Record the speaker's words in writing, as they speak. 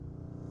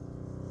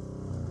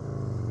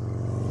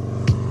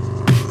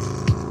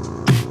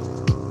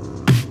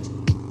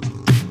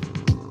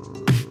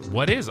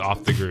What is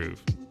off the groove?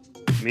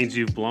 It means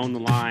you've blown the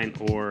line,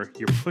 or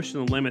you're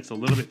pushing the limits a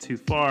little bit too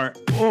far,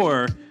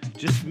 or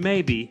just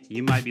maybe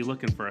you might be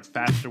looking for a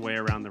faster way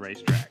around the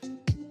racetrack.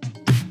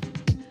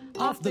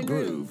 Off the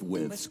Groove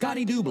with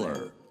Scotty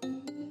Dubler.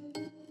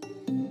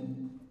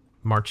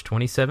 March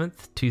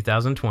 27th,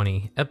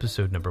 2020,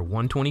 episode number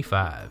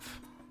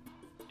 125.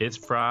 It's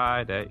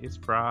Friday. It's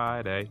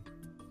Friday.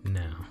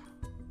 No.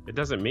 It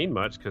doesn't mean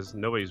much because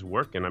nobody's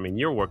working. I mean,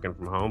 you're working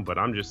from home, but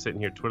I'm just sitting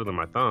here twiddling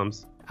my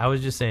thumbs. I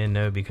was just saying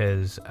no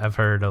because I've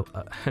heard,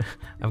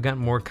 I've gotten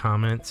more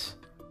comments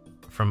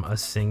from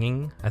us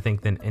singing, I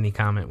think, than any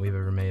comment we've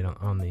ever made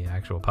on the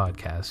actual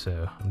podcast.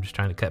 So I'm just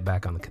trying to cut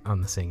back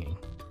on the singing.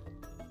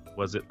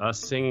 Was it us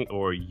singing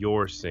or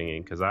your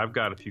singing? Because I've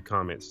got a few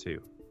comments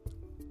too.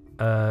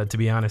 To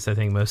be honest, I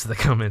think most of the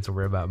comments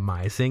were about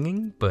my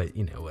singing, but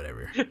you know,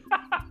 whatever.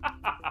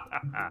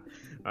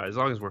 As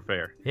long as we're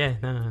fair. Yeah,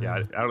 no.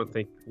 Yeah, I don't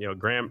think,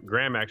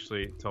 Graham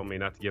actually told me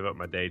not to give up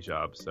my day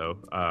job, so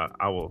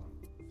I will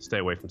stay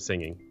away from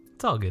singing.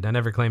 It's all good. I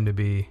never claimed to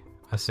be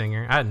a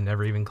singer. I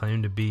never even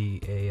claimed to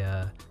be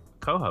a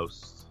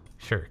co-host.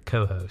 Sure,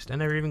 co-host. I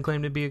never even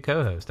claimed to be a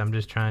co-host. I'm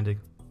just trying to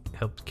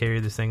help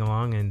carry this thing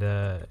along and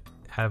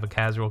have a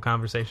casual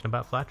conversation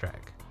about flat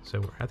track.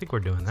 So I think we're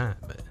doing that,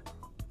 but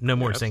no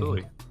more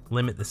singing.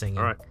 Limit the singing.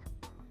 All right.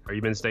 Are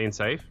you been staying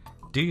safe?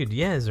 Dude,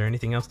 yeah. Is there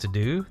anything else to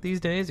do these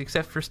days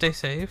except for stay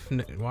safe?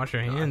 Wash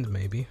your hands,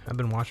 maybe. I've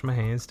been washing my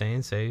hands,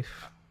 staying safe.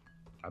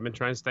 I've been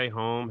trying to stay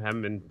home.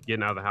 Haven't been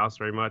getting out of the house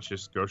very much.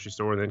 Just grocery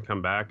store and then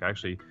come back. I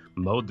actually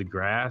mowed the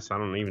grass. I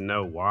don't even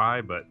know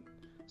why, but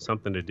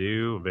something to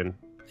do. I've been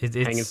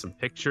hanging some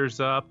pictures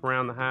up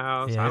around the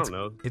house. Yeah, I don't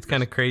know. It's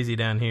kind of crazy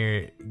down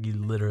here. You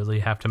literally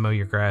have to mow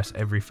your grass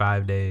every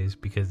 5 days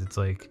because it's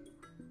like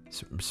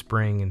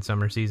spring and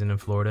summer season in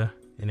Florida,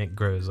 and it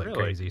grows like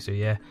crazy. So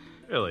yeah.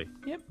 Really?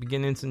 Yep,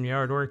 getting in some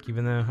yard work,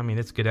 even though, I mean,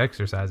 it's good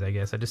exercise, I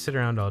guess. I just sit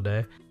around all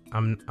day.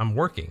 I'm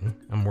working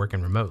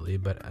remotely,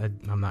 but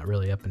I'm not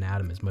really up and at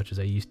 'em as much as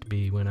I used to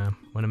be when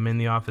I'm in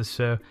the office.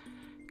 So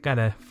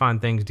gotta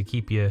find things to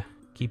keep you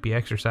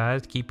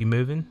exercised, keep you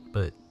moving.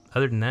 But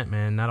other than that,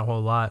 man, not a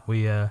whole lot.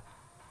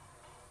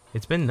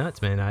 It's been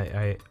nuts, man.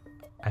 I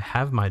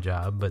have my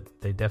job,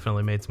 but they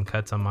definitely made some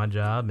cuts on my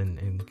job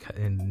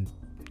and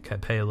cut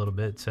pay a little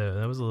bit, so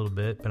that was a little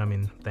bit, but I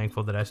mean,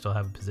 thankful that I still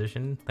have a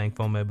position,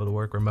 thankful I'm able to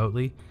work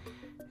remotely,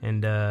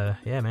 and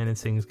yeah, man,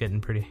 this thing's getting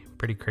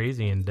pretty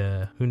crazy, and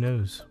who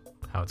knows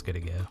how it's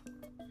gonna go.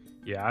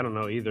 Yeah, I don't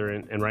know either,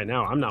 and right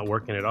now I'm not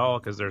working at all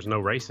because there's no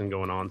racing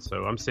going on,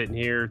 so I'm sitting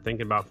here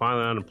thinking about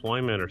filing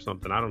unemployment or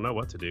something. I don't know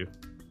what to do.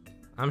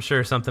 I'm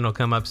sure something will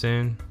come up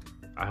soon.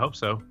 I hope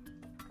so.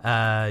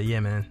 Yeah,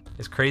 man,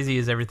 as crazy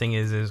as everything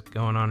is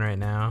going on right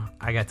now,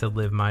 I got to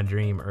live my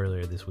dream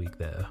earlier this week,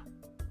 though.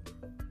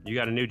 You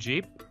got a new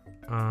Jeep?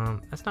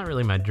 That's not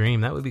really my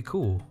dream. That would be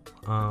cool.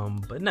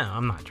 But no,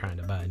 I'm not trying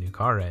to buy a new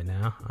car right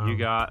now. You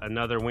got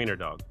another wiener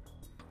dog?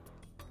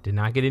 Did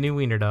not get a new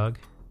wiener dog.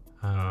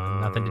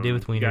 Nothing to do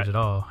with wieners at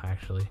all,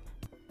 actually.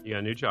 You got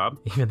a new job?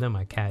 Even though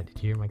my cat,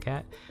 did you hear my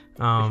cat?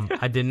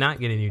 I did not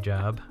get a new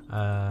job.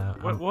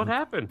 What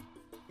happened?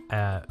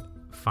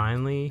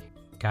 Finally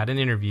got an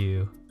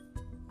interview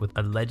with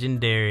a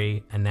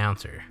legendary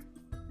announcer.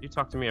 You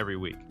talk to me every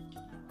week.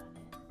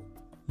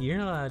 You're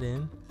not allowed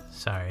in.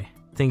 Sorry.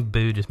 I think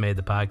Boo just made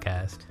the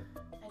podcast.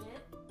 I did?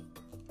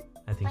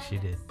 I think she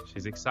did.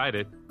 She's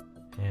excited.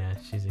 Yeah,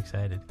 she's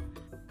excited.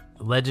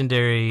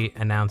 Legendary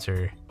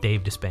announcer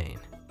Dave Despain.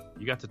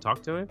 You got to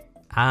talk to him?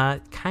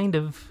 Kind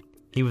of.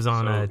 He was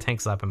on a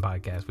Tank Slapping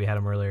podcast. We had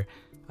him earlier.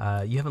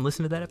 You haven't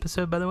listened to that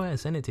episode, by the way? I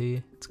sent it to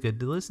you. It's good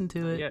to listen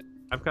to it. Yeah,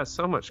 I've got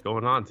so much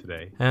going on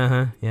today.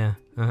 Yeah.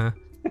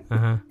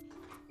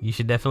 You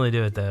should definitely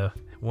do it, though.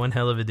 One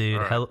hell of a dude.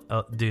 Right.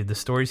 Dude, the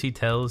stories he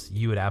tells,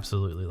 you would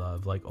absolutely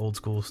love. Like old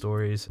school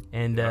stories.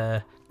 And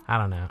I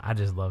don't know. I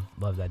just love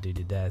that dude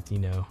to death. You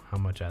know how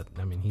much I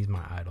mean, he's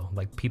my idol.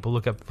 Like, people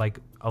look up, like,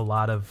 a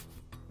lot of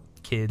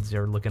kids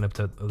are looking up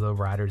to the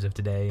riders of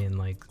today, and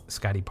like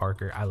Scotty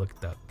Parker. I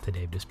looked up to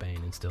Dave Despain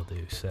and still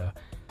do. So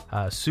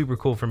super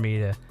cool for me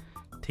to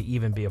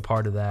even be a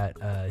part of that.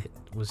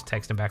 Was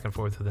texting back and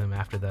forth with him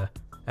after the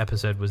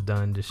episode was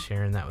done, just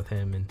sharing that with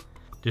him, and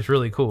just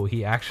really cool.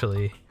 He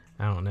actually,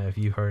 I don't know if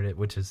you heard it,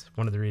 which is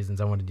one of the reasons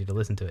I wanted you to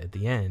listen to it. At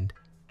the end,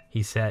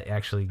 he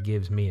actually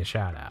gives me a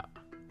shout out,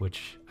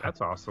 which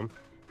that's awesome.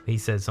 He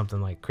said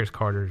something like Chris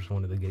is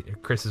one of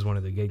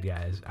the good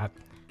guys. I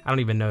don't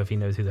even know if he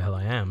knows who the hell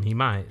I am. He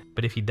might,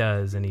 but if he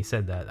does and he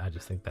said that, I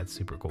just think that's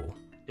super cool.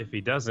 If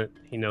he doesn't,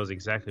 he knows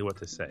exactly what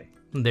to say.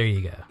 There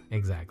you go.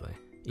 Exactly.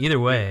 Either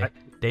way,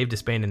 Dave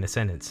Despain in a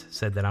sentence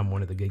said that I'm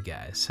one of the good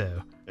guys.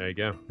 So there you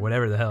go.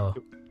 Whatever the hell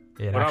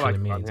it actually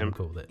means, I'm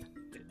cool with it.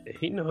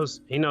 He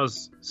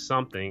knows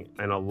something,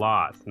 and a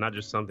lot, not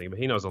just something, but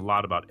he knows a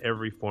lot about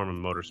every form of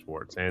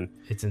motorsports. And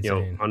it's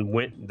insane.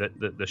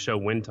 The show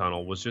Wind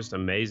Tunnel was just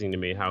amazing to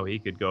me, how he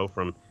could go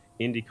from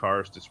Indy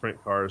cars to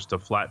sprint cars to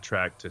flat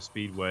track to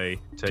speedway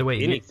to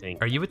anything.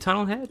 Are you a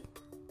tunnel head?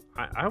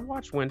 I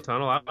watched Wind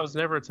Tunnel. I was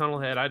never a tunnel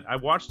head. I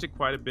watched it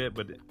quite a bit,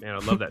 but man, I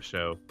love that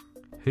show.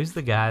 Who's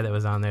the guy that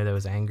was on there that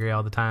was angry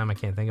all the time? I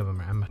can't think of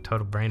him. I'm a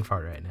total brain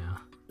fart right now.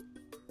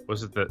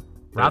 Was it the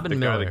Robin the guy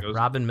Miller? that goes-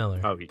 Robin Miller.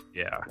 Oh,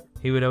 yeah.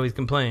 He would always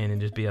complain and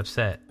just be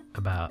upset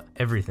about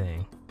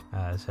everything.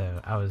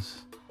 So I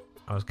was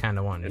kind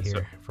of wanting to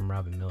hear from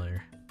Robin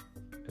Miller.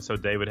 So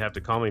Dave would have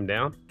to calm him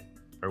down?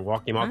 Or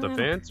walk him off the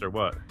fence, or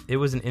what? It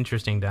was an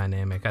interesting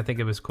dynamic. I think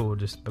it was cool.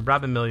 But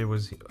Robin Miller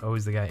was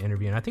always the guy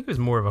interviewing. I think it was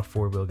more of a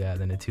 4-wheel guy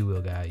than a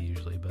 2-wheel guy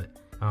usually. But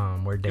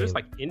where Dave, He was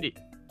like Indy.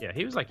 Yeah,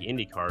 he was like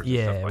Indy cars and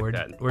yeah, stuff like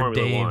that. in where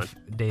Formula One.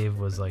 Dave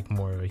was like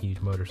more of a huge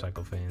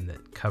motorcycle fan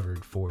that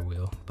covered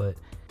 4-wheel. But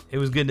it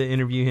was good to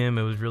interview him.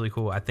 It was really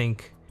cool. I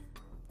think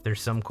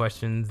there's some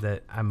questions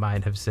that I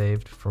might have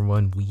saved for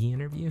when we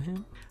interview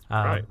him.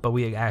 Right. But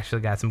we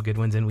actually got some good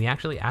ones, and we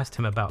actually asked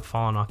him about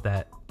falling off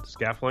the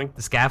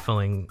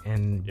scaffolding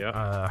and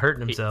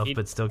hurting himself,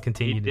 but still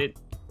continued.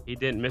 He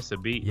didn't miss a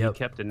beat. Yep. He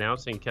kept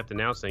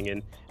announcing,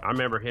 and I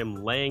remember him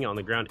laying on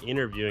the ground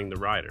interviewing the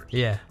riders.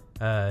 Yeah.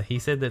 He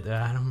said that,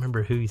 I don't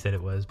remember who he said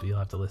it was, but you'll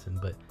have to listen.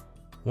 But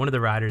one of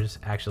the riders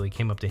actually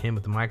came up to him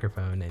with the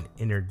microphone and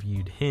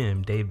interviewed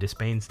him, Dave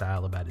Despain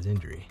style, about his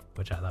injury,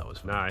 which I thought was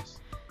fun. Nice.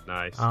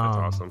 That's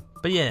awesome.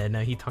 But yeah,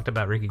 no, he talked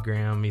about Ricky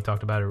Graham. He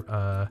talked about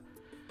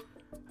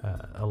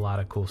a lot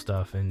of cool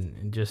stuff,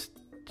 and just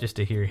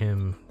to hear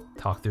him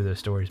talk through those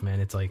stories, man,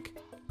 it's like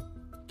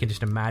you can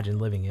just imagine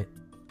living it.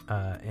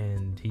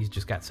 And he's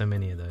just got so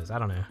many of those. I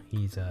don't know.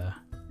 He's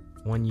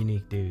one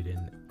unique dude,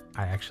 and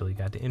I actually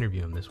got to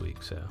interview him this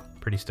week, so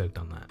pretty stoked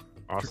on that.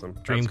 Awesome.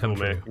 Dream That's come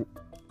cool, true. man.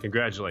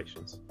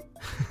 Congratulations.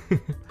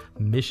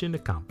 Mission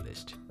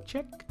accomplished.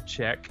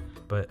 Check.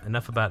 But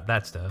enough about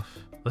that stuff.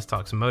 Let's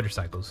talk some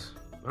motorcycles.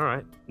 All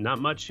right. Not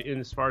much in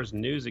as far as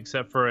news,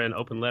 except for an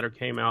open letter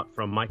came out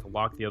from Michael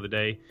Locke the other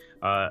day.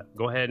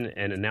 Go ahead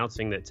and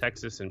announcing that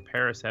Texas and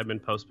Paris have been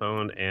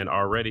postponed, and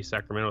already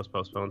Sacramento is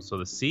postponed. So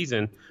the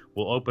season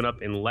will open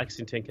up in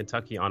Lexington,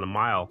 Kentucky on a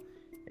mile.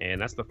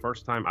 And that's the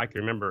first time I can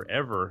remember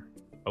ever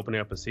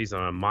opening up a season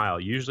on a mile.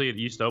 Usually it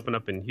used to open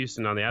up in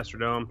Houston on the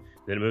Astrodome,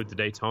 then it moved to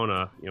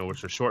Daytona,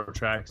 which are short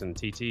tracks and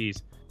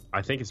TTs.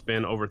 I think it's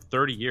been over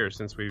 30 years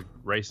since we've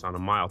raced on a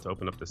mile to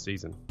open up the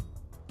season.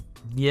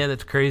 Yeah,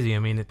 that's crazy. I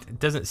mean, it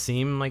doesn't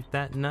seem like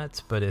that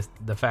nuts, but it's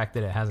the fact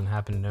that it hasn't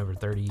happened in over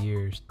 30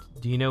 years.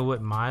 Do you know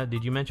what mile?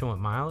 Did you mention what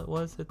mile it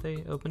was that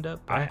they opened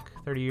up back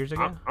 30 years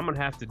ago? I'm going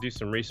to have to do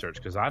some research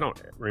because I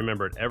don't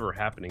remember it ever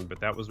happening,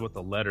 but that was what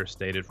the letter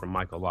stated from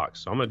Michael Locke.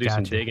 So I'm going to do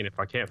some digging. If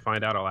I can't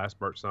find out, I'll ask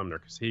Bert Sumner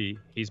because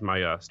he's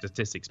my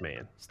statistics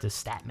man. It's the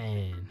stat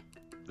man.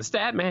 The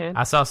stat man.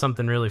 I saw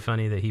something really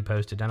funny that he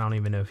posted. I don't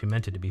even know if he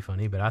meant it to be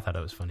funny, but I thought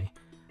it was funny.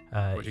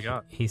 What you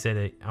got? He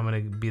said, I'm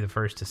going to be the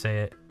first to say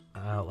it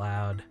out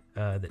loud,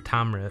 that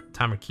Tomer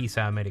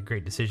Kisau made a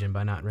great decision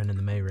by not running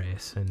the May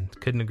race, and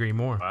couldn't agree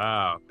more.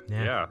 Wow.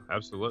 Yeah,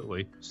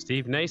 absolutely.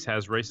 Steve Nace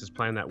has races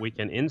planned that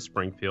weekend in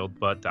Springfield,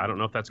 but I don't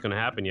know if that's going to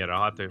happen yet.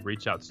 I'll have to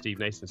reach out to Steve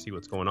Nace and see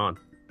what's going on.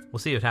 We'll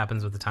see what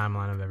happens with the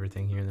timeline of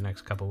everything here in the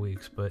next couple of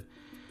weeks, but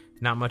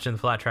not much in the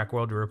flat track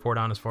world to report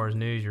on as far as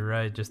news. You're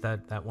right, just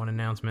that one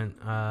announcement.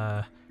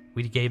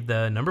 We gave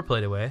the number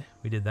plate away.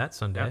 We did that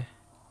Sunday. Yeah.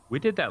 We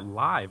did that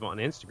live on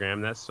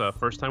Instagram. That's the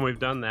first time we've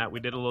done that.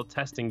 We did a little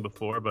testing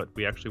before, but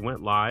we actually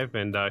went live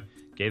and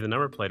gave the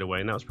number plate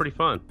away, and that was pretty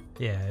fun.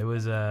 Yeah, it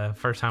was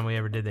first time we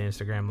ever did the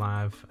Instagram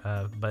live,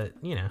 but,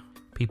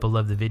 people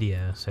love the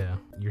video, so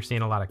you're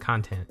seeing a lot of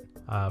content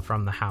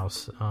from the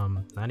house.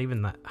 Not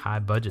even that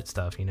high-budget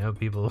stuff,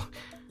 people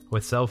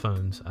with cell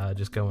phones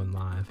just going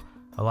live.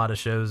 A lot of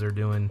shows are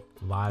doing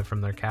live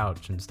from their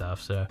couch and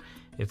stuff, so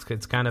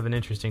it's kind of an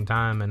interesting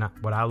time, and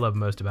what I love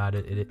most about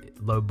it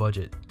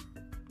low-budget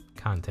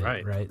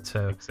content, right?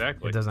 So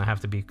exactly. It doesn't have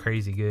to be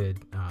crazy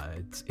good.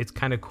 It's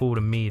kind of cool to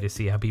me to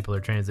see how people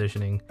are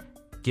transitioning,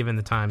 given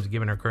the times,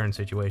 given our current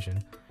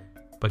situation,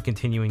 but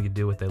continuing to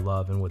do what they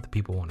love and what the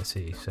people want to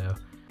see. So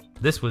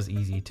this was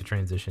easy to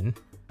transition.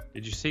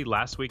 Did you see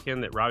last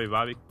weekend that Robbie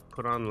Bobby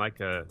put on like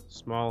a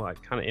small,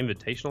 kind of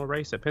invitational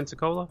race at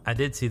Pensacola? I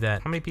did see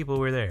that. How many people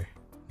were there?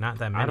 Not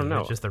that many. I don't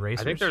know. Just the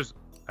racers.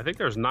 I think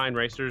there's 9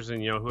 racers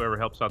and whoever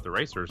helps out the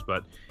racers,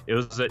 but it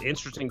was an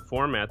interesting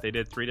format. They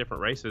did 3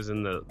 different races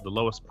and the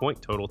lowest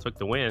point total took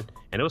the win,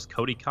 and it was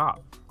Cody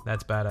Kopp.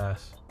 That's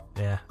badass.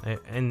 Yeah,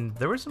 and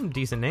there were some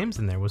decent names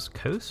in there. Was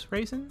Kos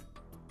racing?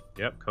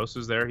 Yep, Kos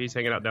is there. He's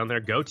hanging out down there.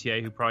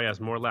 Gautier, who probably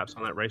has more laps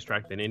on that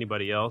racetrack than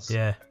anybody else.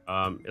 Yeah.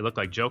 It looked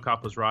like Joe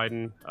Kopp was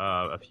riding.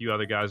 A few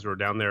other guys were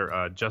down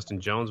there.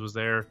 Justin Jones was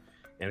there.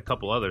 And a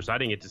couple others. I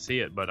didn't get to see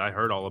it, but I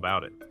heard all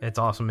about it. It's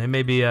awesome. It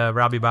may be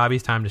Robbie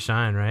Bobby's time to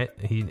shine, right?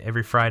 He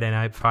every Friday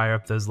night fire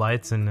up those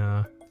lights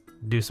and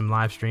do some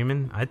live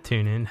streaming. I'd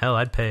tune in. Hell,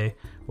 I'd pay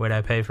what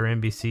I pay for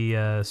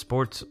NBC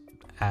Sports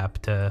app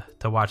to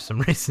watch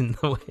some racing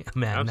the way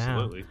I'm at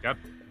Absolutely. now.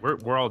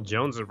 We're all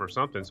jonesing for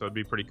something, so it'd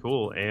be pretty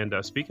cool. And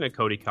speaking of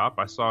Cody Kopp,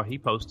 I saw he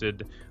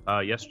posted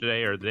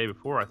yesterday or the day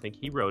before, I think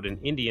he rode an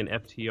Indian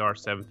FTR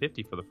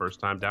 750 for the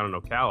first time down in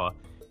Ocala.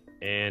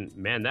 And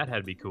man, that had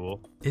to be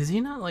cool. Is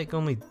he not like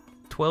only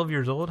 12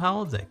 years old? How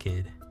old's that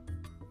kid?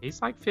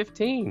 He's like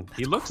 15.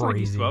 He looks crazy. like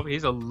he's 12.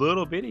 He's a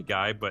little bitty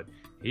guy, but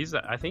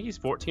I think he's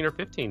 14 or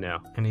 15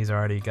 now. And he's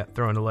already got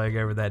thrown a leg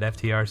over that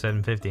FTR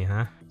 750,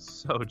 huh?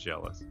 So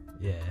jealous.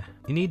 Yeah.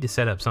 You need to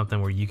set up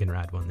something where you can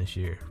ride one this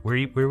year.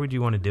 Where would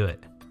you want to do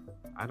it?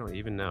 I don't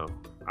even know.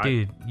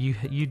 Dude,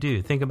 you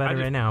do. Think about it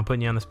right now. I'm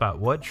putting you on the spot.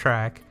 What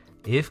track,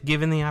 if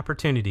given the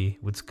opportunity,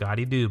 would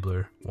Scotty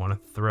Dubler want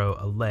to throw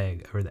a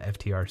leg over the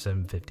FTR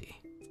 750?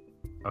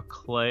 A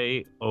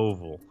clay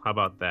oval. How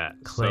about that?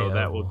 Clay so oval.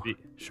 That would be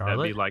Charlotte?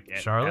 That'd be like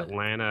Charlotte?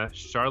 Atlanta.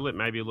 Charlotte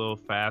might be a little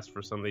fast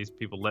for some of these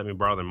people. Let me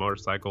borrow their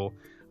motorcycle.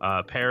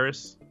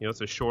 Paris,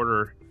 it's a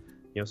shorter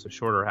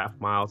half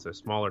mile. It's a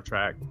smaller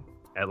track.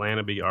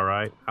 Atlanta be all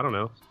right. I don't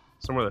know.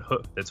 Somewhere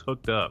that's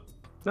hooked up.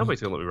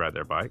 Nobody's gonna let me ride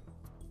their bike.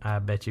 I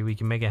bet you we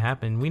can make it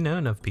happen. We know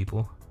enough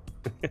people.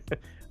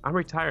 I'm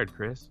retired,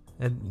 Chris.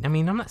 I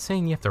mean, I'm not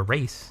saying you have to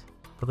race.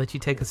 But let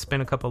you take a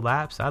spin a couple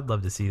laps. I'd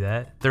love to see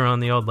that. Throw on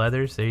the old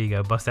leathers. There you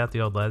go. Bust out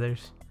the old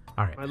leathers.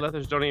 All right. My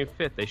leathers don't even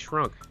fit. They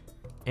shrunk.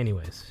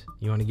 Anyways,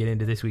 you want to get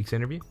into this week's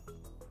interview?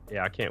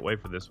 Yeah, I can't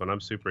wait for this one. I'm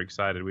super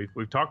excited.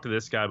 We've talked to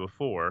this guy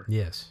before.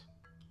 Yes.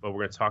 But we're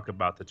going to talk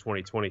about the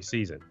 2020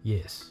 season.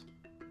 Yes.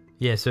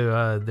 Yeah,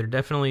 so they're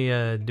definitely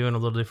doing a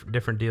little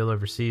different deal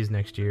overseas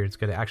next year. It's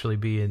going to actually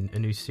be a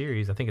new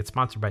series. I think it's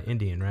sponsored by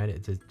Indian, right?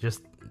 It's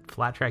just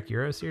Flat Track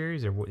Euro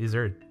Series, or is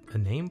there a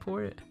name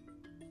for it?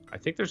 I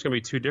think there's going to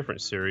be 2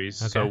 different series,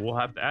 so we'll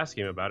have to ask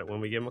him about it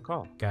when we give him a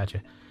call.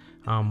 Gotcha.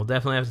 We'll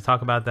definitely have to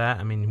talk about that.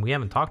 I mean, we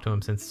haven't talked to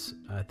him since,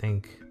 I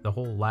think, the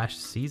whole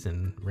last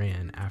season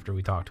ran after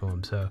we talked to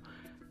him. So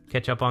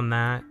catch up on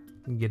that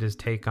and get his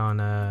take on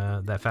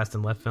that Fast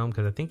and Left film,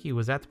 because I think he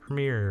was at the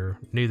premiere or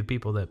knew the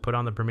people that put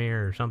on the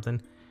premiere or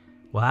something.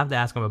 We'll have to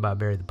ask him about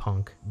Barry the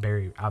Punk.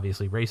 Barry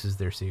obviously races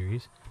their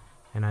series,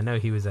 and I know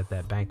he was at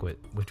that banquet,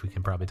 which we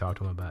can probably talk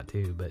to him about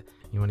too. But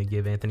you want to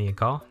give Anthony a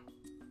call?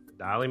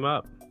 Dial him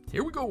up.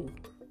 Here we go.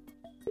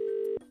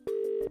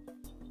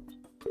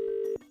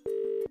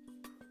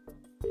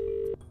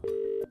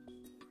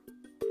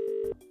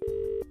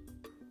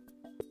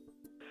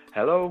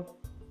 Hello.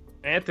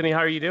 Anthony, how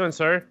are you doing,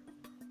 sir?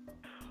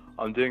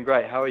 I'm doing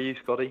great. How are you,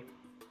 Scotty?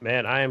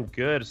 Man, I am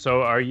good.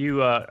 So are you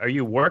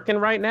working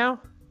right now?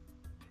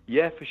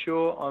 Yeah, for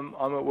sure. I'm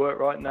at work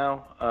right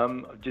now.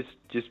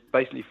 Just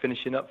basically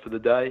finishing up for the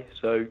day,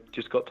 so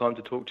just got time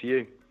to talk to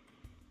you.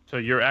 So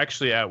you're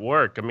actually at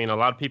work. I mean, a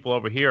lot of people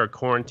over here are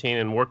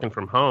quarantining and working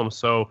from home.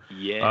 So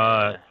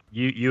yeah,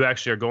 you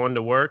actually are going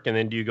to work, and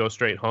then do you go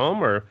straight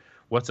home, or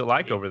what's it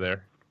like over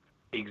there?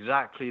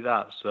 Exactly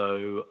that.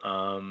 So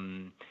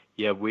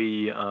yeah,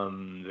 we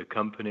the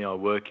company I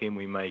work in,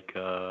 we make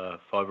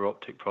fiber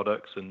optic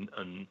products, and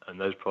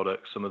those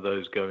products, some of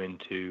those go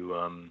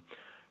into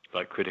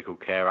like critical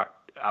care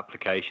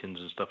applications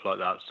and stuff like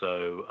that.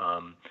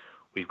 So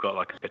we've got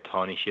like a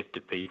tiny shift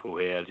of people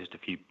here, just a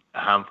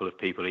handful of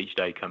people each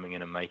day coming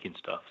in and making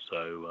stuff.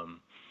 So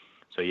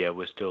yeah,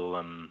 we're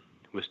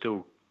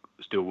still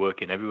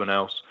working. Everyone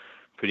else,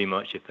 pretty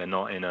much, if they're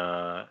not in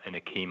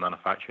a key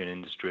manufacturing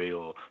industry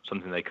or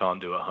something they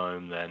can't do at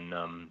home, then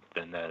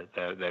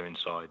they're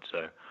inside.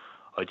 So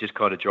I just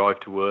kind of drive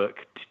to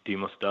work, to do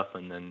my stuff,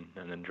 and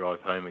then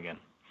drive home again.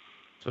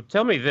 So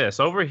tell me this: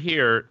 over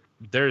here,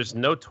 there's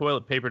no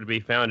toilet paper to be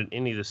found in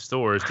any of the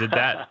stores. Did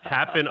that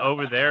happen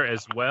over there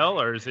as well,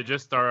 or is it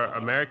just our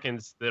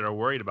Americans that are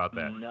worried about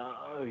that?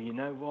 No, you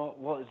know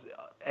what is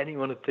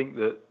anyone would think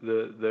that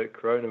the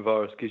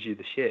coronavirus gives you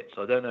the shits?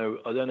 I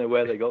don't know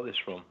where they got this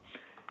from.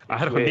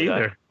 I don't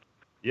either.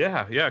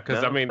 Yeah,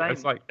 because no, I mean,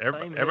 it's like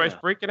everybody's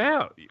freaking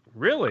out.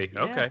 Really?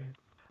 Yeah. Okay.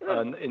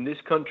 And in this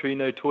country,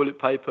 no toilet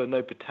paper,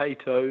 no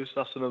potatoes.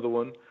 That's another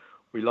one.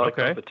 We like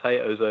our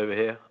potatoes over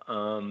here.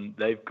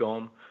 They've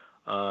gone.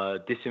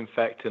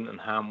 Disinfectant and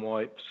hand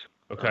wipes.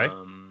 Okay.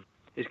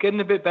 It's getting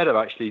a bit better,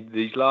 actually.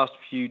 These last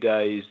few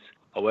days,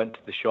 I went to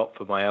the shop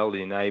for my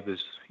elderly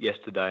neighbours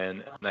yesterday,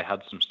 and they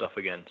had some stuff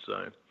again.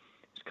 So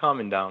it's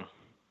calming down.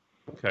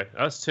 Okay,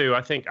 us too.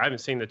 I think I haven't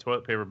seen the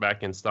toilet paper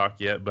back in stock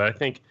yet, but I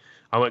think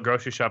I went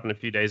grocery shopping a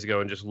few days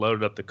ago and just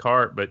loaded up the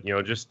cart. But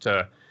just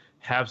to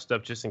have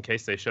stuff just in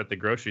case they shut the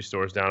grocery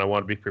stores down, I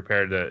want to be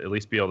prepared to at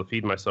least be able to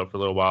feed myself for a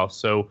little while.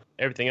 So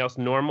everything else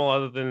normal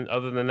other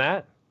than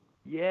that?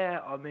 Yeah,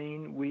 I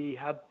mean, we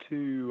had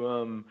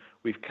to.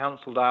 We've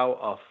cancelled out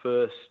our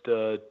first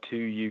 2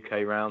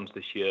 UK rounds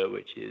this year,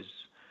 which is.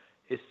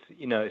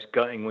 It's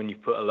gutting when you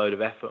put a load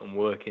of effort and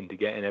work into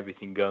getting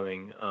everything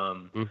going.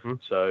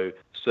 So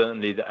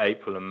certainly the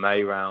April and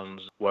May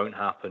rounds won't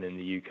happen in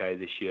the UK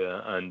this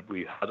year. And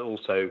we had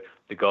also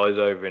the guys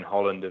over in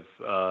Holland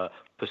have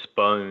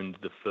postponed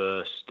the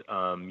first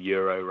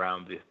Euro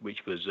round, which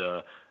was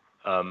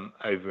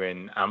over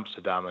in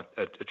Amsterdam,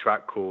 a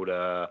track called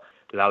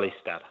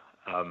Lelystad,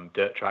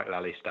 dirt track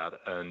Lelystad.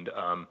 And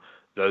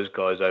those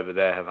guys over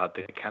there have had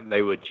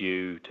we were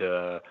due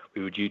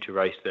to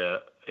race there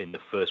in the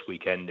first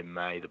weekend in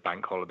May, the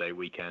bank holiday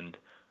weekend,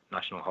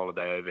 national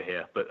holiday over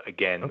here. But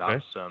again,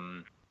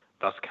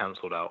 that's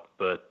cancelled out.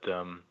 But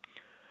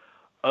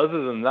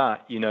other than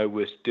that,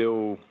 we're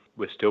still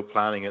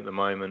planning at the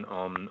moment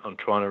on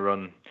trying to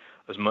run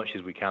as much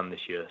as we can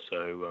this year.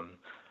 So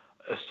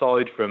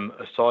aside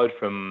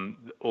from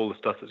all the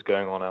stuff that's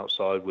going on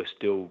outside, we're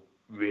still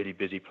really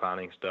busy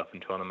planning stuff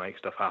and trying to make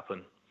stuff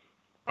happen.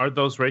 Are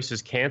those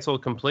races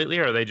canceled completely,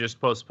 or are they just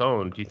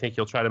postponed? Do you think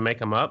you'll try to make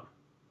them up?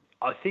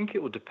 I think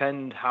it will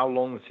depend how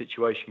long the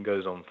situation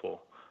goes on for,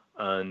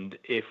 and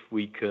if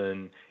we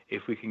can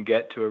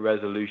get to a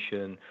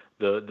resolution.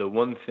 The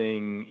one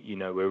thing,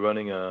 we're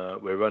running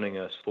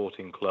a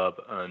sporting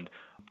club, and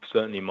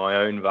certainly my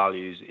own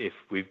values. If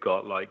we've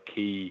got like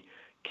key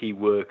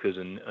workers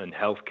and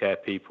healthcare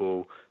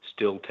people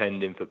still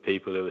tending for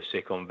people who are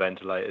sick on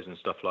ventilators and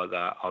stuff like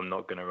that, I'm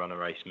not going to run a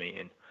race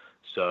meeting.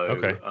 So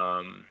okay.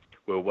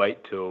 We'll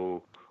wait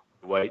till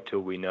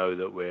we know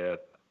that we're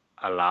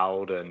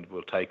allowed, and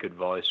we'll take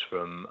advice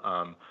from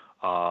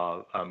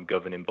our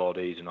governing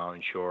bodies and our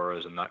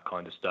insurers and that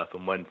kind of stuff.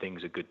 And when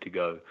things are good to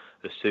go,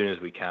 as soon as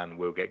we can,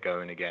 we'll get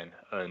going again.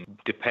 And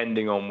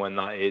depending on when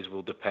that is,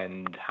 will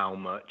depend how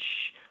much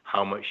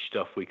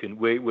stuff we can.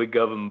 We're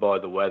governed by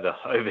the weather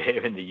over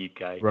here in the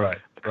UK. Right.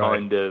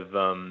 Kind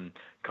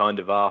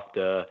of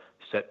after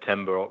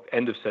September,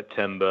 end of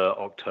September,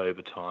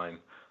 October time.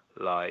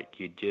 Like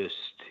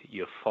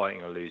you're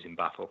fighting a losing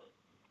battle.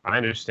 I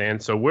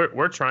understand. So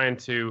we're trying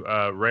to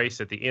race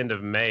at the end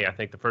of May. I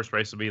think the first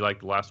race will be like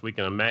the last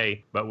weekend of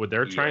May. But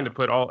they're trying to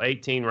put all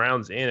 18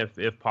 rounds in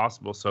if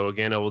possible. So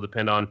again, it will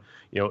depend on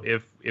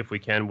if we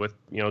can with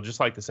just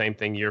like the same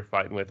thing you're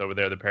fighting with over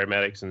there, the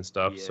paramedics and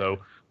stuff. Yeah. So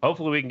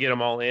hopefully we can get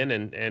them all in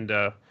and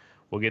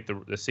we'll get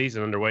the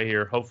season underway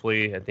here.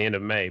 Hopefully at the end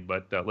of May.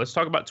 But let's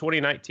talk about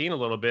 2019 a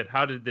little bit.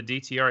 How did the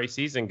DTRA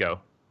season go?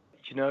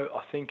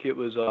 I think it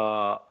was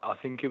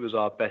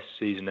our best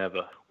season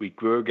ever. We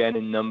grew again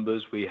in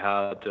numbers. We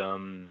had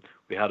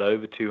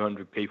over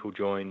 200 people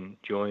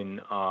join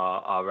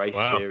our race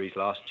series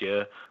last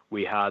year.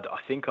 We had, I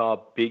think,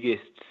 our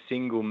biggest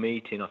single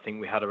meeting. I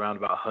think we had around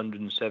about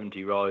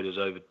 170 riders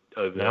over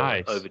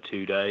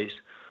 2 days.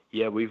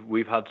 Yeah,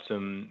 we've had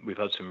some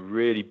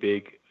really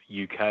big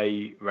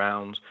UK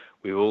rounds.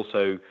 We've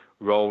also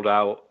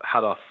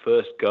had our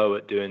first go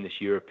at doing this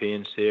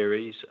European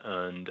series,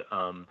 and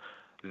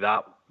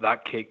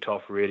that kicked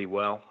off really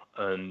well,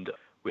 and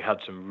we had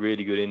some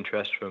really good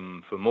interest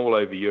from all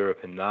over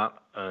Europe in that,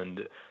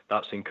 and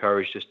that's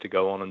encouraged us to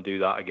go on and do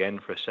that again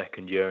for a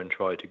second year and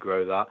try to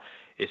grow that.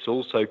 It's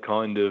also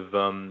kind of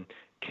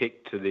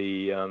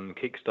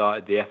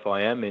kickstarted the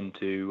FIM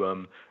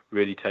into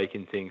really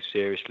taking things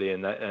seriously,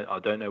 and I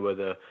don't know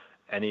whether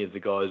any of the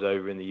guys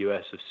over in the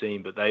US have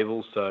seen, but they've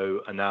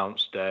also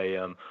announced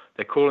they're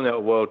calling it a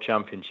world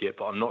championship,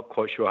 but I'm not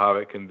quite sure how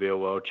it can be a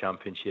world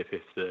championship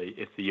if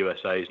the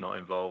USA is not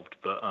involved.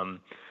 But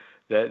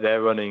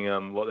they're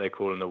running what they're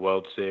calling a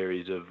World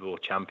Series or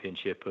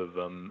championship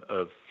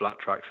of flat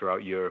track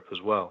throughout Europe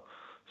as well.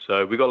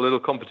 So we've got a little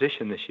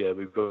competition this year.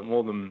 We've got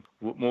more than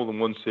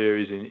one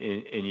series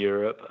in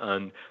Europe,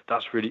 and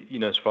that's really,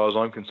 as far as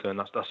I'm concerned,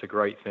 that's a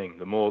great thing.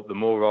 The more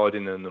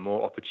riding and the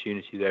more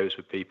opportunity there is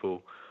for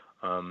people,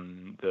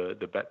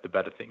 the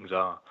better things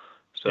are.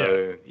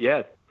 So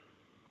yeah.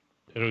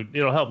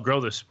 It'll help grow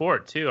the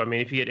sport too. I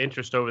mean, if you get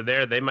interest over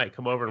there, they might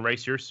come over and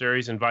race your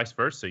series and vice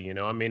versa.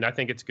 I mean, I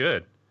think it's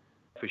good.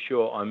 For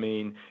sure. I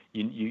mean,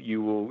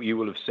 you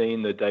will have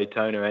seen the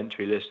Daytona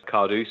entry list.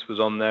 Carduce was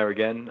on there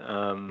again.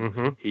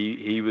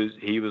 He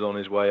was on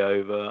his way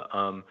over.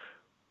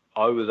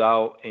 I was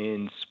out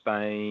in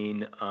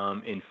Spain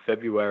in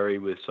February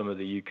with some of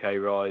the UK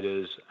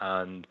riders,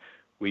 and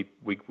we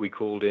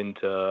called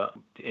into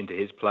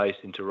his place,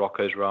 into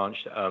Rocco's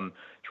Ranch.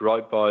 It's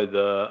right by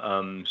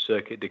the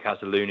Circuit de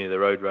Catalunya, the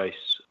road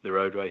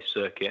race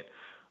circuit,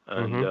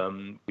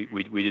 and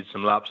we did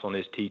some laps on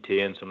his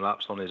TT and some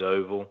laps on his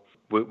oval.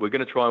 We're going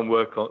to try and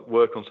work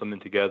on something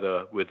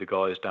together with the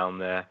guys down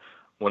there.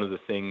 One of the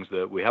things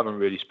that we haven't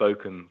really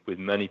spoken with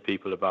many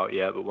people about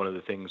yet, but one of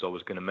the things I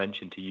was going to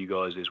mention to you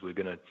guys is we're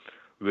going to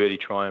really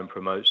try and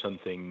promote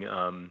something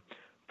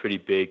pretty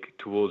big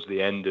towards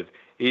the end of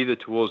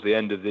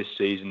this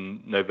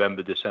season,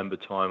 November, December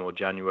time, or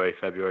January,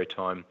 February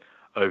time,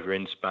 over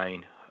in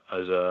Spain,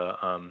 as a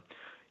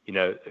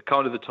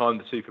kind of the time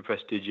the Super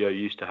Prestigio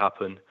used to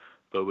happen.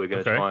 But we're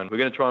going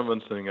to try and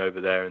run something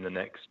over there in the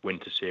next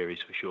winter series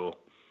for sure.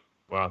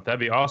 Wow, that'd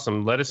be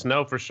awesome. Let us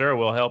know for sure.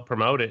 We'll help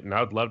promote it, and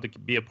I'd love to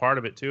be a part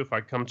of it too. If I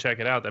come check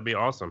it out, that'd be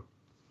awesome.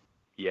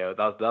 Yeah,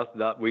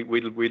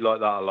 we'd like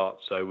that a lot.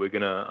 So we're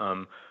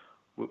gonna.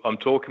 I'm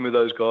talking with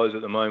those guys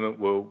at the moment.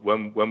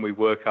 When we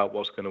work out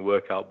what's going to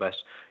work out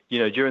best.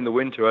 During the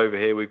winter over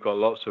here, we've got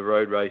lots of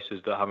road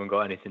racers that haven't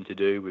got anything to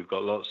do. We've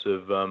got lots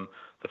of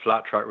the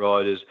flat track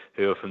riders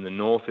who are from the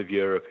north of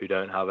Europe who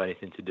don't have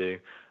anything to do.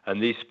 And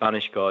these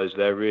Spanish guys,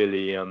 they're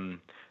really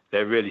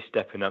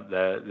stepping up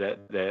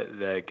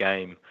their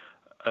game.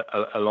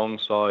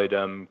 Alongside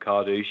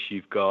Carduce,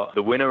 you've got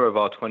the winner of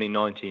our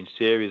 2019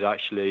 series.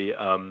 Actually,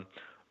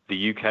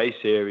 the UK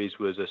series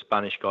was a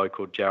Spanish guy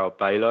called Gerald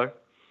Balo.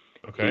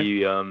 Okay.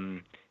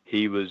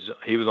 He was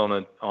on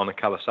a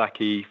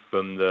Kawasaki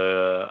from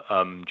the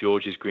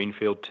George's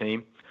Greenfield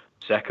team.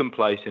 Second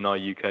place in our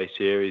UK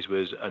series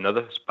was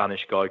another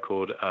Spanish guy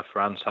called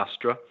Fran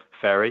Sastre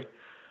Ferry.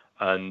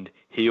 and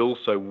he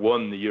also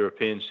won the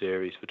European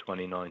Series for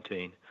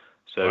 2019.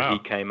 So wow.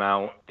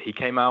 He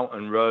came out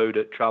and rode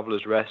at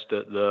Travelers Rest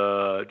at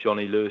the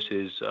Johnny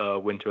Lewis's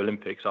Winter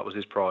Olympics. That was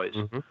his prize.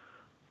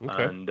 Mm-hmm.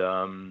 Okay. And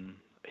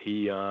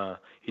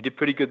he did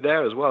pretty good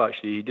there as well.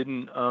 Actually, he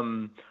didn't.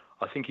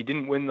 I think he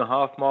didn't win the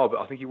half mile, but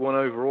I think he won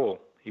overall.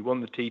 He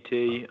won the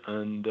TT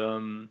and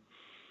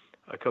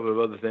a couple of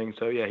other things.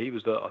 So yeah, I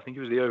think he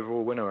was the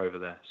overall winner over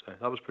there. So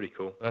that was pretty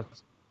cool.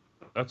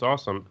 That's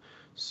awesome.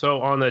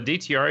 So on the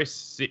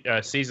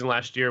DTRA season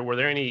last year, were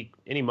there any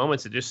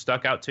moments that just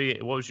stuck out to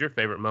you? What was your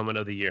favorite moment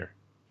of the year?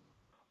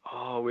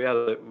 Oh, we had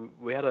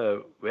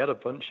a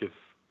bunch of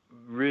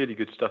really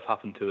good stuff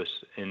happen to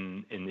us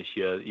in this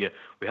year. Yeah,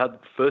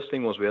 first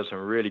thing was we had some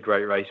really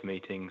great race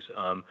meetings.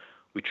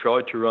 We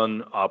tried to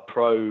run our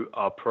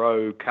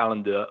pro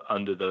calendar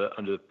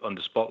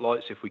under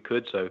spotlights if we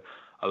could. So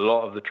a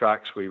lot of the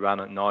tracks we ran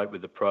at night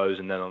with the pros,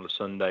 and then on the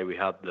Sunday we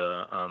had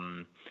the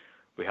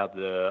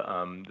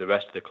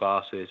rest of the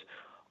classes.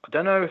 I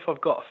don't know if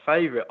I've got a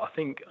favourite. I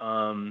think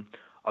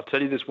I'll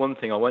tell you this one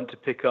thing. I went to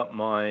pick up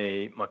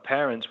my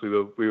parents. We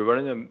were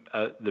running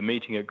the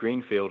meeting at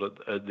Greenfield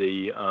at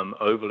the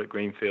oval at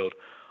Greenfield.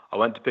 I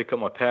went to pick up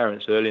my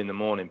parents early in the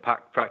morning.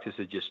 Practice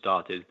had just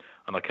started,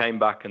 and I came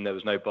back and there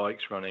was no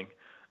bikes running.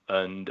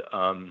 And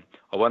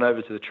I went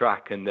over to the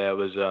track, and there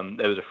was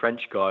a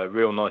French guy, a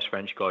real nice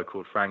French guy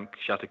called Frank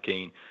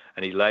Chatterkeen,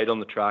 and he laid on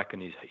the track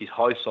and he's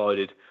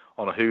high-sided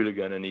on a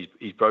hooligan, and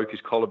he's broke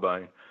his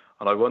collarbone.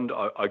 And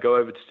I go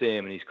over to see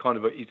him, and he's kind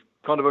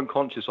of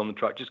unconscious on the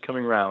track, just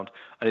coming round,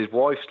 and his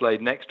wife's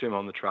laid next to him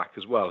on the track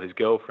as well, his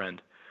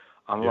girlfriend.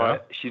 I'm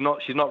like, she's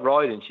not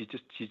riding,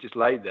 she's just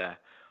laid there.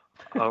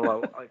 I'm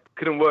like, I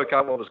couldn't work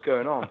out what was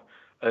going on,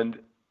 and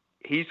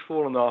he's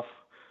fallen off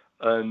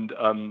and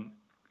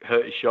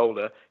hurt his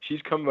shoulder.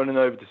 She's come running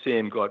over to see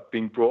him, like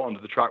being brought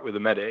onto the track with the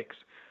medics,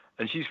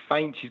 and she's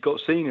seen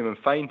him and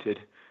fainted,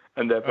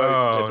 and they're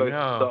both.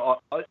 No.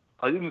 So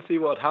I didn't see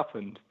what had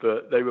happened,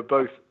 but they were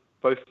both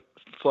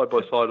side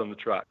by side on the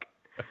track.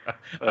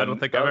 I don't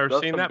think I've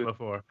ever seen that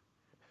before.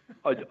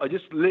 I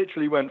just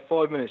literally went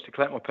 5 minutes to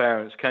collect my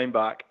parents, came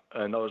back,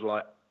 and I was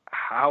like,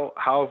 how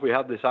have we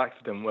had this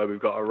accident where we've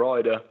got a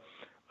rider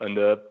and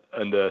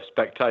a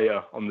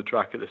spectator on the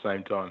track at the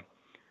same time?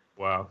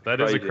 Wow,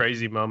 that is a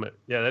crazy moment.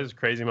 Yeah, that is a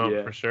crazy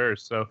moment for sure.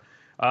 So,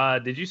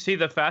 did you see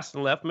the Fast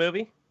and Left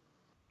movie?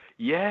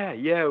 Yeah.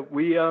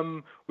 We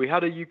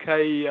had a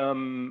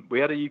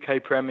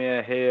UK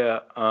premiere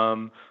here.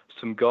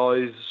 Some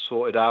guys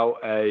sorted out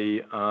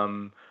a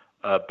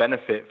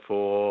benefit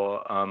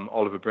for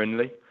Oliver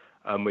Brindley,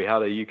 and we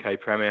had a UK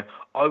premiere.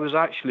 I was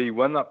actually,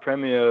 when that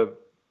premiere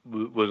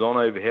was on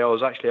over here, I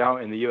was actually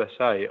out in the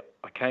USA.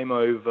 I came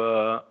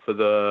over for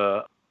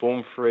the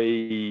Born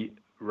Free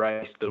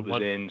race that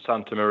was in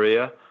Santa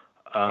Maria.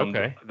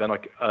 Okay.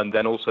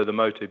 Then also the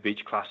Moto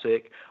Beach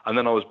Classic, and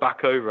then I was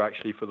back over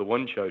actually for the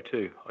One Show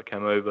too. I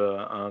came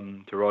over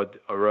to ride.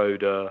 I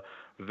rode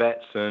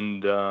Vets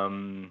and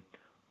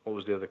what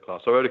was the other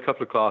class? I rode a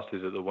couple of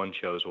classes at the One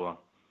Show as well.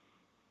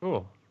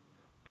 Cool.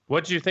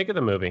 What did you think of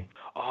the movie?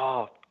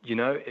 Oh, it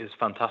was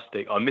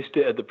fantastic. I missed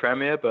it at the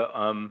premiere, but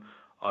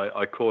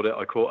I caught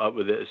up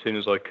with it as soon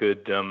as I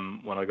could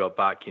when I got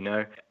back.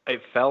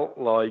 It felt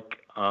like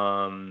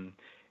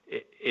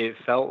it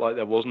felt like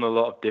there wasn't a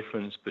lot of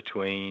difference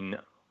between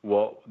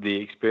what the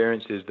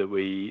experiences that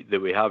we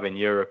have in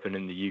Europe and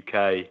in the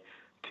UK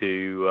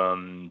to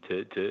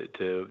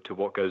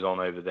what goes on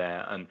over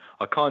there. And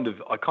I kind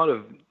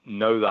of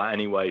know that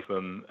anyway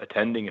from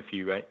attending a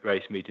few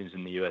race meetings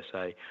in the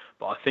USA.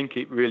 But I think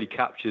it really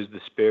captures the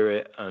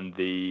spirit and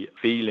the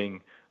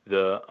feeling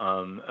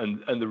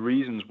and the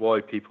reasons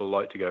why people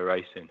like to go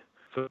racing.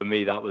 For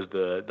me, that was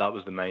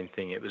the main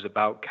thing. It was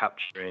about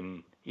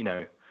capturing,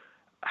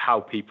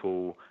 how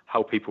people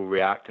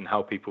react and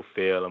how people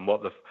feel, and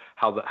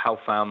how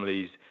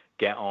families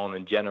get on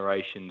and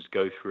generations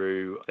go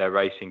through their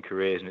racing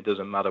careers. And it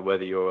doesn't matter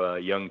whether you're a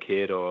young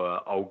kid or an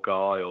old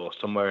guy or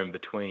somewhere in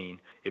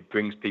between. It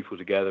brings people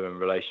together and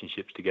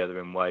relationships together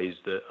in ways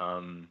that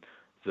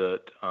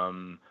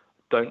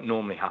don't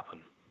normally happen.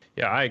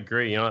 Yeah, I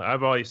agree.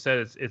 I've always said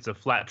it's a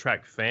flat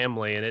track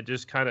family, and it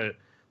just kind of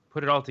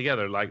put it all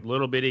together, like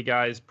little bitty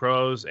guys,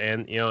 pros,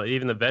 and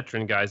even the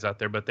veteran guys out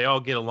there. But they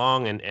all get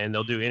along, and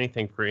they'll do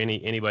anything for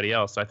anybody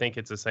else. So I think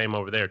it's the same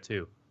over there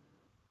too.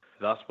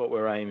 That's what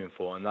we're aiming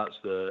for, and that's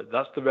the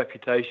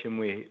reputation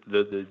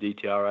the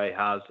DTRA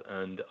has,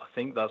 and I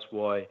think that's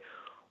why.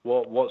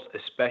 What's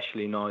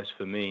especially nice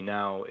for me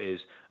now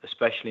is,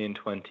 especially in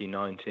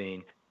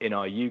 2019, in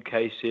our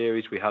UK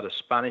series, we had a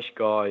Spanish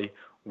guy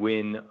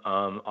win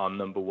our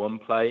number one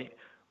plate.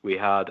 We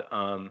had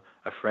a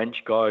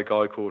French guy, a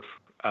guy called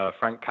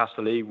Frank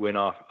Casserly, win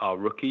our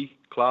rookie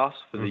class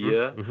for the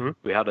year. Mm-hmm.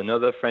 We had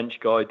another French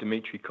guy,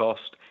 Dimitri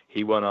Coste.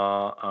 He won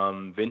our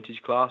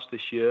vintage class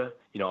this year.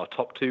 Our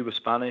top two were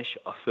Spanish.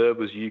 Our third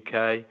was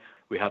UK.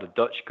 We had a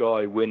Dutch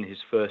guy win his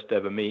first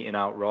ever meeting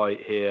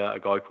outright here, a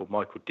guy called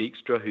Michael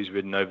Dijkstra, who's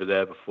ridden over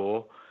there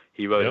before.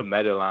 He rode at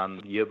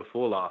Meadowlands the year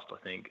before last, I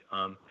think.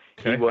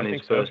 He won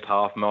his first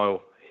half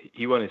mile.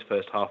 he won his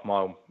first half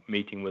mile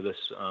meeting with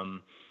us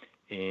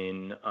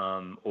in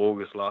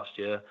August last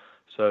year.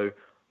 So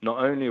not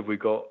only have we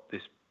got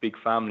this big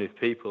family of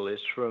people,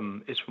 it's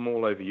from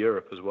all over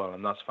Europe as well,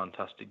 and that's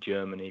fantastic.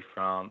 Germany,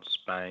 France,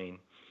 Spain,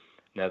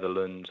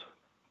 Netherlands,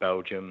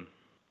 Belgium.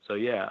 So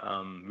yeah,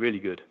 really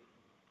good.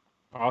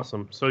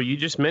 Awesome. So you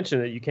just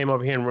mentioned that you came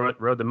over here and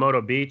rode the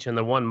Moto Beach and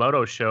the One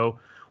Moto show.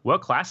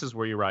 What classes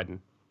were you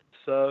riding?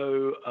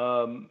 So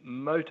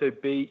Moto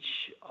Beach,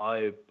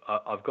 I've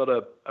got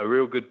a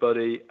real good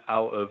buddy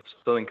out of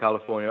Southern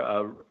California,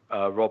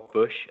 Rob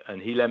Bush,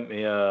 and he lent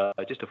me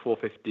just a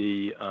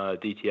 450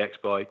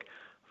 DTX bike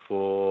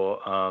for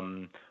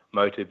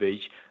Moto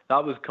Beach.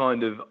 That was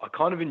I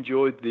kind of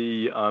enjoyed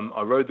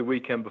I rode the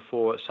weekend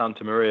before at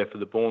Santa Maria for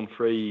the Born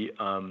Free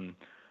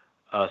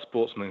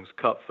Sportsman's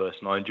Cup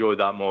first, and I enjoyed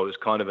that more. It was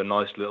kind of a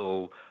nice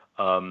little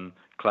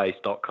clay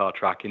stock car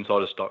track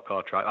inside a stock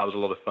car track. That was a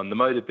lot of fun. The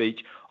Motor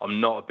Beach, I'm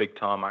not a big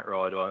tarmac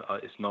rider.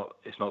 It's not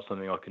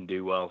something I can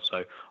do well.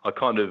 So I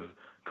kind of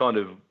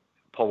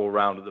pobble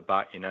around at the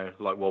back,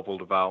 like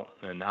wobbled about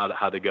and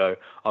had a go.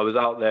 I was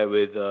out there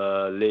with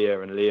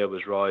Leah, and Leah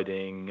was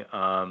riding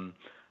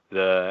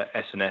the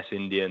S&S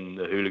Indian,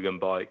 the hooligan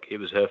bike. It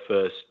was her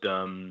first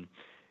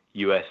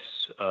US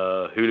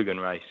hooligan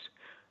race,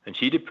 and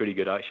she did pretty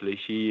good actually.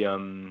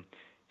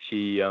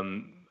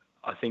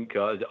 I think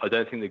I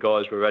don't think the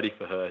guys were ready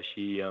for her.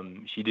 She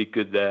did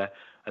good there,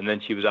 and then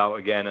she was out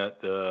again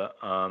at the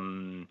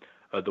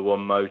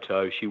One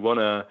Moto. She won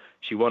a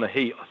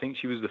heat. I think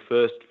she was the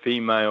first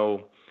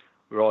female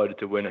rider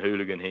to win a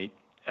hooligan heat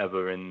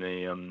ever in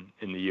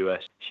the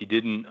US. She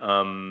didn't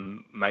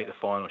make the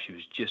final. She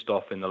was just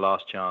off in the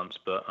last chance,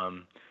 but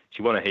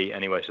she won a heat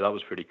anyway, so that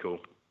was pretty cool.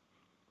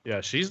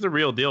 Yeah, she's the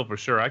real deal for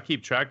sure. I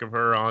keep track of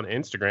her on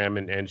Instagram,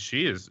 and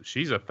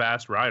she's a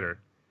fast rider.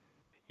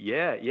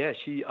 Yeah.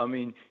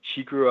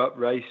 She grew up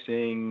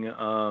racing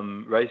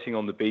on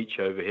the beach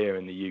over here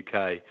in the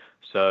UK.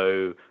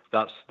 So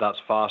that's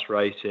fast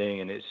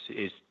racing, and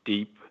it's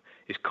deep,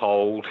 it's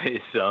cold,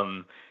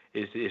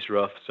 it's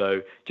rough.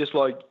 So just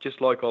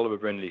like Oliver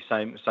Brindley,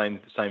 same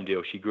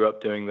deal. She grew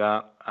up doing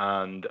that,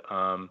 and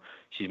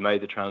she's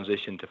made the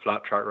transition to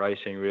flat track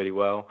racing really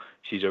well.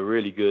 She's a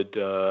really good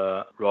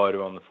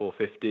rider on the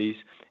 450s.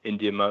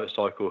 Indian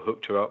Motorcycle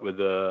hooked her up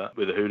with a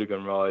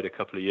hooligan ride a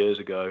couple of years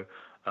ago.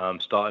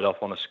 Started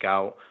off on a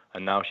Scout,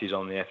 and now she's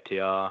on the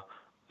FTR,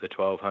 the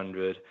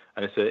 1200,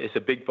 and it's a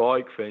big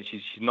bike for her.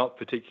 She's not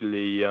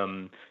particularly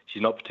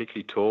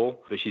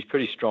tall, but she's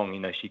pretty strong.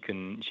 She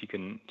can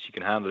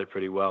handle it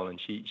pretty well,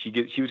 and she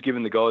was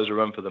giving the guys a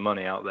run for the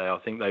money out there. I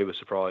think they were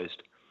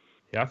surprised.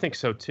 Yeah, I think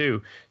so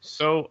too.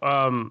 So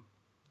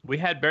we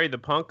had Barry the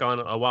Punk on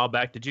a while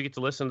back. Did you get to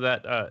listen to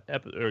that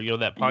that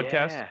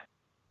podcast?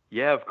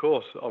 Yeah, of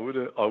course. I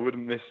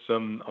wouldn't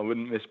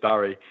miss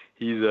Barry.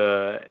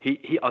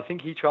 I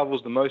think he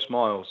travels the most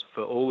miles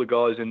for all the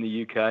guys in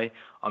the UK.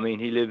 I mean,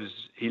 he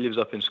lives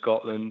up in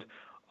Scotland.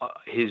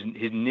 His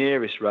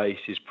nearest race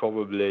is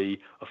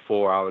probably a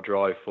 4-hour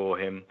drive for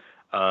him.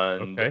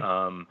 And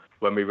okay.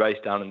 When we race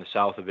down in the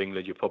south of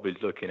England, you're probably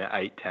looking at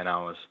 8-10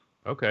 hours.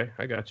 Okay,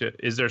 I got you.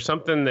 Is there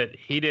something that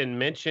he didn't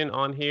mention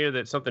on here,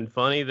 that's something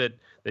funny that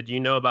you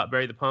know about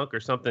Barry the Punk, or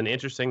something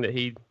interesting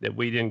that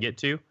we didn't get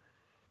to?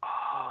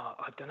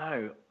 I don't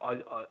know.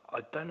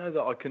 I don't know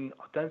that I can.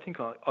 I don't think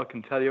I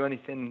can tell you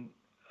anything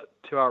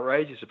too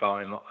outrageous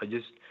about him.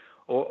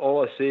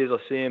 All I see is I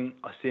see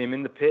him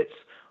in the pits.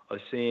 I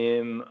see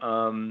him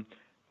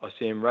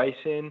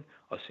racing.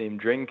 I see him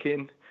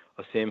drinking.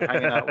 I see him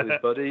hanging out with his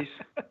buddies.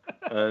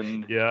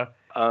 And yeah.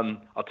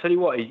 I'll tell you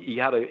what. He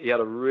had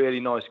a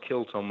really nice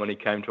kilt on when he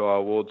came to our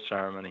awards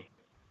ceremony.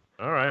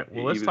 All right.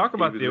 Well, let's talk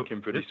about he was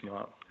looking pretty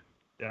smart.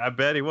 Yeah, I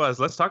bet he was.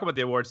 Let's talk about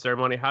the awards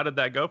ceremony. How did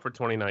that go for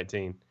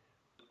 2019?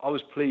 I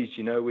was pleased.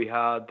 We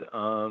had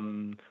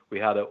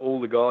all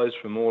the guys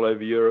from all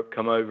over Europe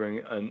come over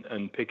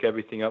and pick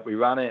everything up. We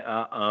ran it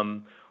at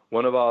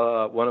one of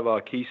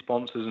our key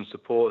sponsors and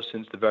supporters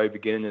since the very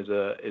beginning is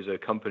a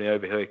company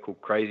over here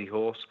called Crazy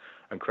Horse,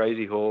 and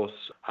Crazy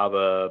Horse have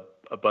a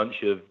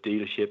bunch of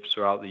dealerships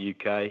throughout the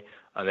UK,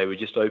 and they were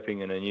just opening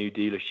in a new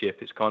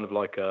dealership. It's kind of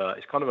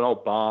an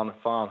old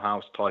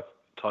farmhouse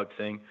type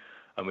thing.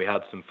 And we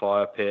had some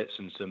fire pits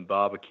and some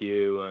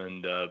barbecue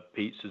and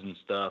pizzas and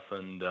stuff,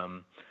 and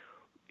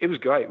it was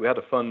great. We had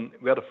a fun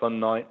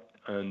night,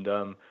 and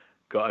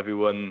got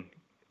everyone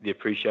the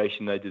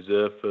appreciation they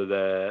deserve for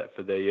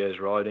their year's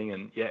riding.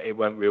 And yeah, it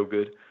went real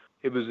good.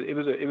 It was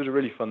a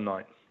really fun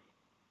night.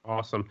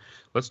 Awesome.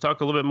 Let's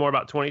talk a little bit more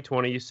about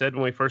 2020. You said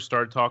when we first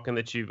started talking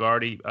that you've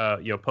already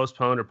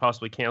postponed or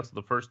possibly canceled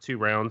the first 2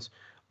 rounds.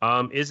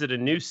 Is it a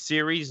new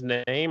series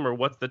name, or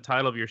what's the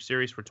title of your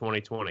series for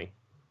 2020?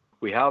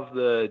 We have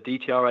the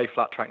DTRA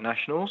Flat Track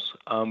Nationals,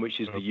 which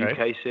is the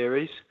UK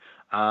series,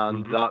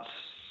 and that's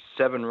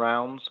 7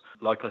 rounds.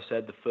 Like I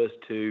said, the first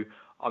 2,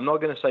 I'm not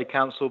going to say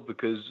cancelled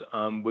because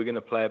we're going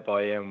to play it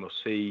by ear and we'll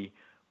see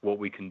what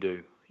we can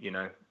do.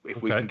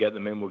 If we can get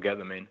them in, we'll get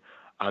them in.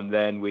 And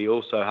then we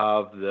also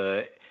have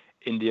the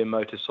Indian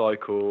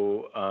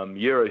Motorcycle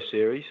Euro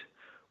Series,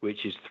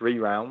 which is 3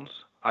 rounds.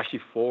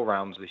 actually 4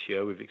 rounds this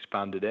year. We've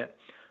expanded it.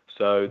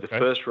 So the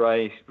first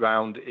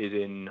round is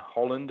in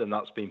Holland, and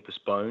that's been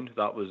postponed.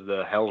 That was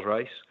the Hells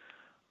Race.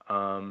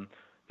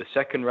 The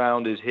second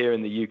round is here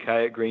in the UK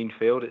at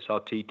Greenfield. It's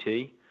our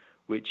TT,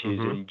 which is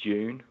in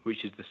June,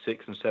 which is the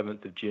 6th and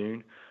 7th of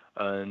June.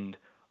 And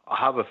I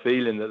have a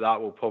feeling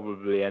that will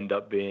probably end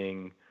up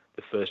being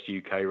the first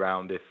UK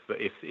round if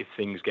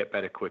things get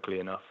better quickly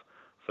enough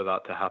for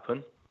that to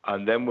happen.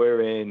 And then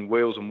we're in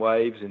Wheels and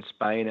Waves in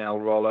Spain, El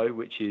Rollo,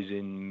 which is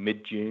in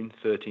mid-June,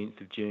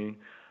 13th of June.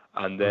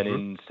 And then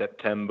in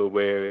September,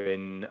 we're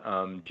in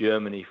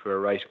Germany for a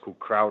race called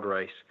Crowd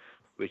Race,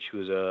 which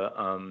was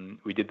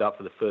we did that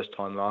for the first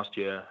time last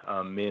year.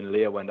 Me and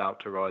Leah went out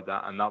to ride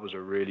that, and that was a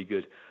really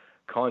good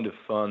kind of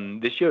fun.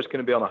 This year it's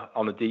going to be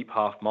on a deep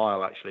half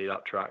mile, actually,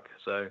 that track.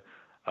 So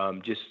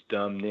just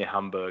near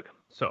Hamburg.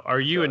 So are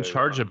you in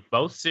charge of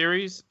both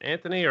series,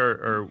 Anthony,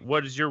 or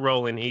what is your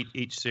role in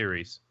each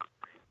series?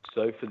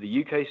 So for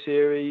the UK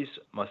series,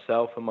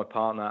 myself and my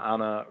partner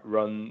Anna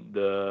run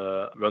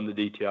the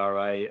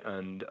DTRA,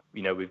 and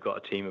we've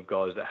got a team of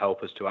guys that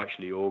help us to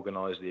actually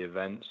organise the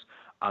events.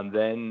 And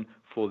then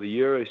for the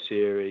Euro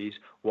series,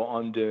 what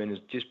I'm doing is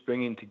just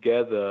bringing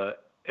together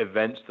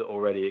events that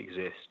already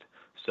exist.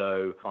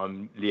 So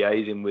I'm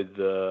liaising with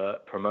the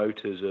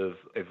promoters of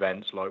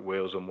events like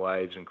Wheels and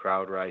Waves and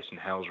Crowd Race and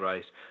Hells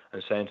Race,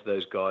 and saying to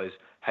those guys,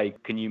 hey,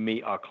 can you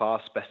meet our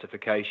class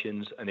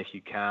specifications? And if you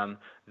can,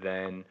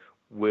 then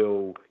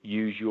we'll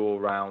use your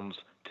rounds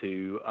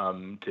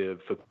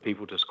for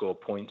people to score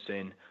points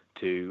in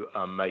to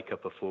make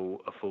up a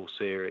full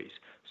series.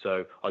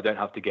 So I don't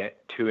have to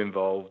get too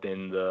involved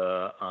in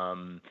the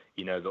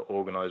the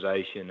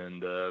organisation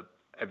and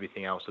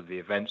everything else of the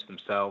events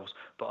themselves,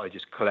 but I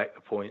just collect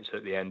the points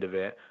at the end of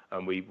it,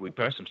 and we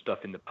put some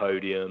stuff in the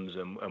podiums,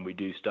 and we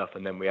do stuff,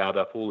 and then we add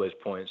up all those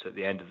points at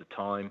the end of the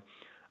time,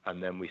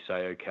 and then we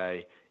say,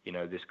 okay,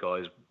 this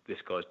guy's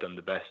done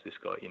the best, this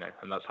guy,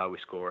 and that's how we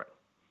score it.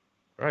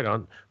 Right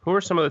on. Who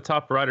are some of the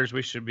top riders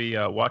we should be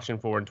watching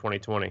for in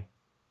 2020?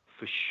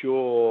 For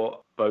sure,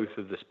 both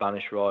of the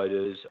Spanish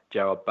riders,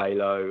 Gerard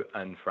Bailo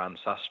and Fran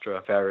Sastre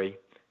Ferry,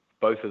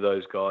 both of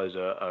those guys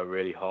are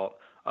really hot.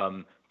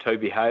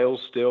 Toby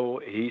Hales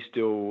he's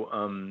still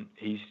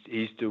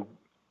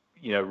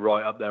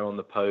right up there on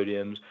the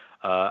podiums.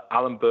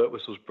 Alan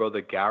Birtwhistle's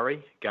brother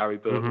Gary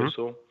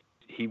Birtwhistle,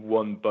 he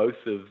won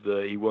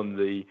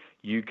the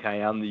UK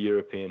and the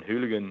European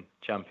Hooligan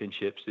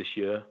Championships this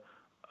year.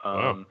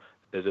 Wow.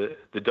 There's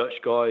the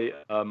Dutch guy,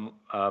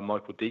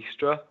 Michael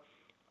Dijkstra,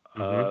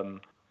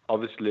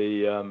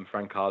 obviously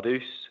Frank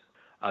Cardoes,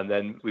 and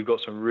then we've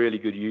got some really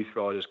good youth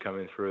riders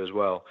coming through as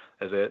well.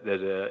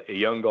 There's a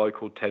young guy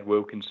called Ted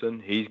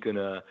Wilkinson. He's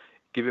gonna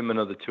give him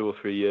another 2 or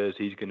 3 years.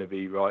 He's gonna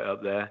be right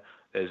up there.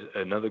 There's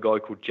another guy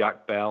called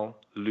Jack Bell,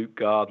 Luke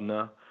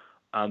Gardner,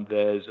 and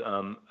there's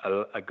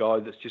a guy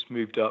that's just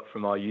moved up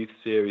from our youth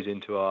series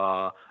into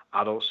our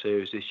adult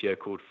series this year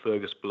called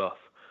Fergus Bluff.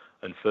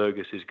 And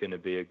Fergus is going to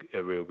be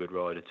a real good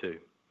rider too.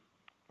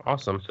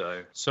 Awesome.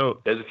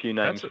 So there's a few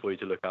names for you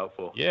to look out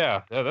for.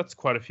 Yeah, that's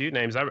quite a few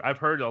names. I've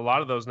heard a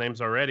lot of those names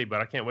already,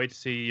 but I can't wait to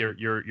see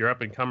your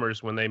up and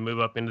comers when they move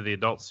up into the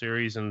adult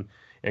series and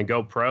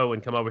go pro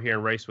and come over here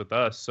and race with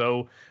us.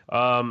 So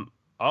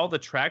all the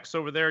tracks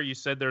over there, you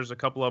said there's a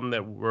couple of them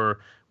that were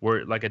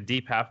like a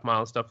deep half mile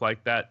and stuff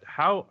like that.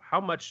 How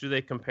much do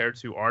they compare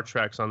to our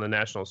tracks on the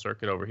national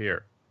circuit over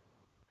here?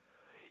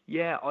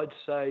 Yeah, I'd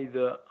say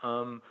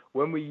that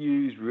when we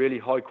use really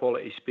high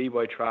quality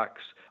speedway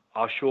tracks,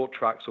 our short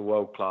tracks are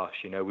world class.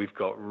 We've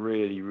got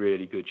really,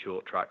 really good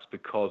short tracks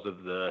because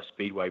of the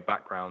speedway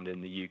background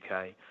in the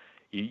UK.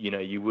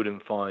 You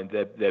wouldn't find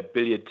they're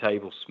billiard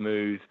table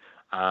smooth,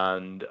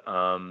 and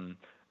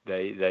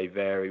they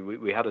vary.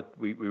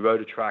 We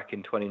rode a track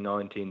in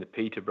 2019, the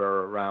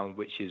Peterborough round,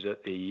 which is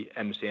at the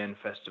MCN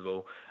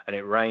festival, and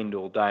it rained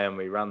all day, and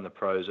we ran the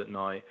pros at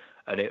night,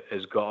 and it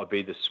has got to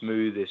be the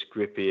smoothest,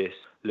 grippiest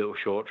little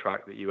short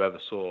track that you ever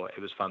saw. It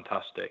was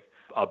fantastic.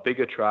 Our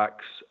bigger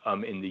tracks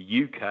in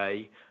the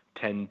UK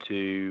tend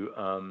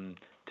to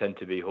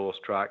be horse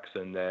tracks,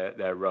 and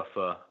they're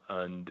rougher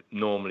and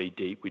normally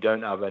deep. We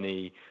don't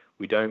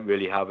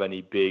really have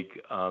any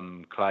big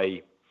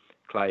clay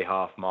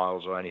half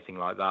miles or anything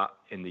like that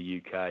in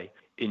the UK.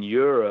 In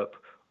Europe,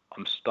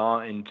 I'm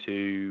starting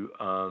to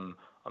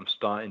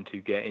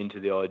get into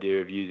the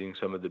idea of using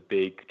some of the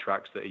big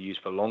tracks that are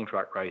used for long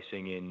track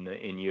racing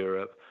in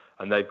Europe,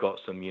 and they've got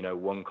some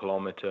 1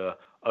 kilometer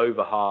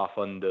over half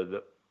under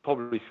the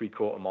probably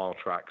 3/4 mile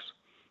tracks.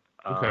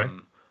 Okay.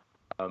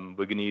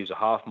 We're going to use a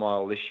half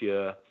mile this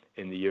year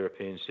in the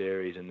European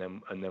series, and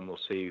then we'll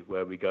see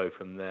where we go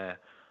from there.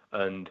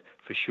 And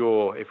for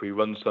sure, if we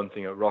run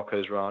something at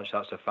Rocco's Ranch,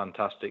 that's a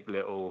fantastic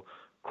little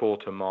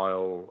 1/4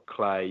 mile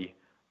clay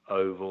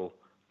oval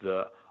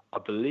that I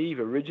believe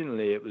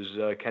originally it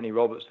was Kenny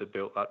Roberts that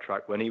built that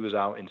track. When he was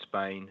out in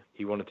Spain,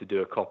 he wanted to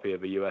do a copy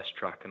of a US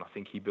track, and I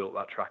think he built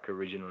that track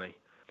originally.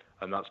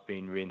 And that's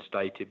been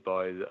reinstated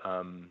by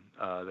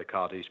the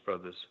Cardoes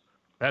brothers.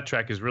 That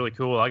track is really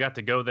cool. I got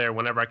to go there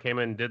whenever I came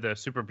in and did the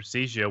Super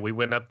Prestigio. We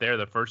went up there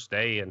the first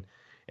day, and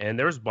and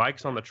there was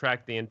bikes on the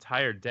track the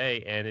entire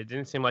day, and it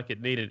didn't seem like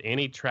it needed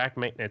any track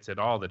maintenance at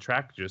all. The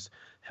track just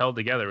held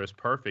together. It was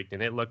perfect,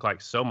 and it looked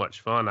like so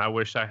much fun. I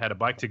wish I had a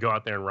bike to go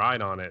out there and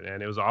ride on it,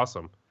 and it was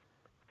awesome.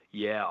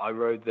 Yeah, I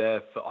rode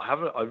there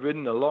I've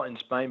ridden a lot in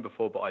Spain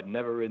before, but I'd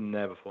never ridden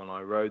there before, and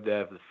I rode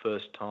there for the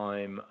first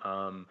time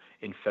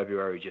in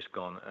February just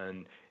gone,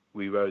 and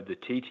we rode the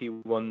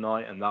TT one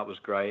night, and that was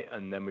great,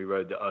 and then we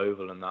rode the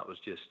Oval, and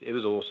it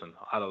was awesome.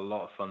 I had a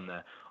lot of fun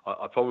there.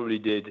 I probably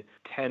did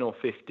 10 or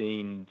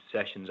 15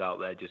 sessions out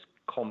there, just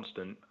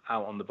constant,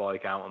 out on the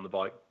bike,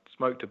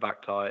 smoked a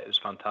back tire. It was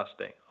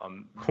fantastic.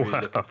 I'm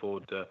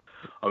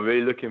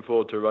really looking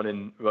forward to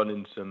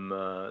running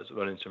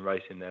some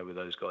racing there with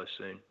those guys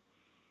soon.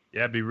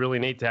 Yeah, it'd be really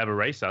neat to have a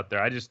race out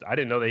there. I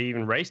didn't know they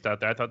even raced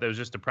out there. I thought that was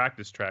just a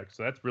practice track.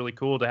 So that's really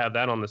cool to have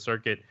that on the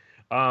circuit.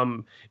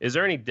 Is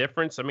there any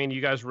difference? I mean,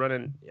 you guys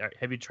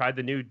have you tried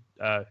the new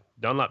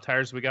Dunlop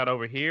tires we got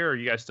over here, or are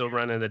you guys still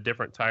running the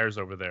different tires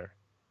over there?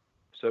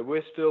 So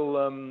we're still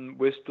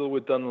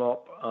with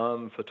Dunlop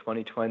for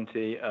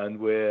 2020, and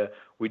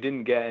we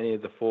didn't get any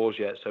of the fours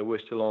yet, so we're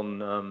still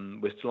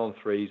on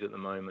threes at the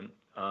moment.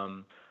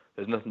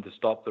 There's nothing to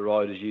stop the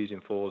riders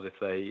using fours if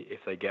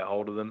they get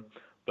hold of them,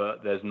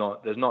 but there's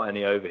not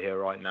any over here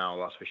right now,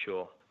 that's for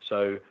sure.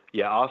 So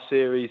yeah, our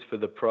series for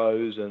the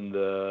pros and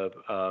the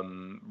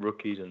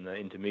rookies and the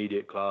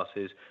intermediate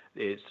classes,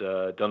 it's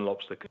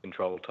Dunlop's the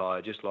control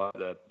tire, just like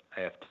the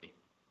AFT.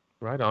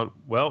 Right on.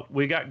 Well,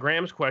 we got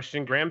Graham's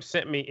question. Graham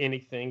sent me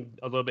anything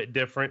a little bit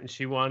different, and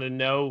she wanted to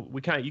know,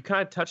 you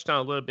kind of touched on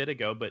it a little bit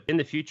ago, but in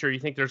the future, you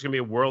think there's going to be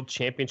a world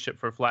championship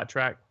for flat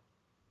track?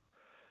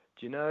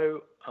 Do you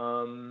know,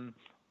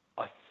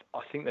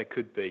 I think there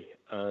could be,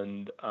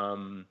 and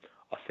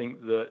I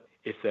think that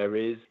if there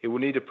is, it will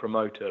need a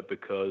promoter,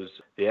 because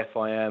the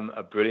FIM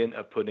are brilliant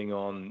at putting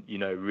on,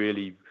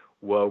 really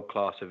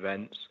world-class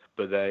events,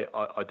 but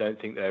I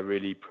don't think they're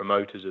really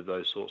promoters of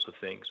those sorts of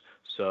things.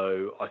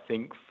 So I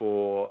think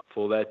for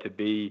there to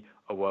be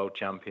a world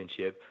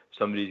championship,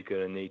 somebody's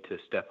going to need to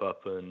step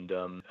up and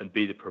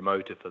be the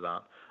promoter for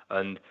that.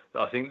 And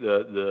I think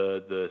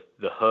the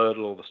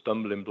hurdle or the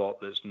stumbling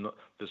block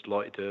that's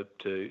likely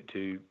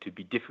to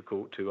be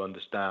difficult to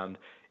understand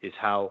is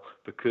how,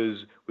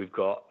 because we've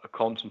got a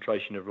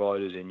concentration of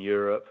riders in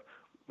Europe,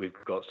 we've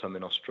got some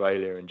in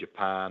Australia and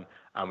Japan,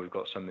 and we've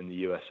got some in the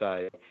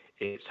USA.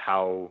 It's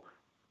how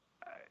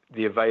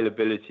the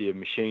availability of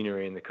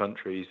machinery in the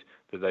countries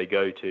that they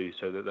go to,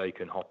 so that they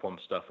can hop on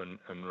stuff and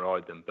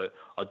ride them. But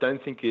I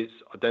don't think it's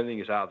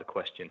out of the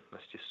question.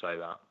 Let's just say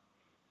that.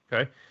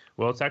 Okay.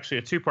 Well, it's actually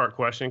a two-part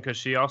question, because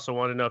she also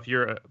wanted to know if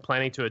you're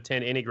planning to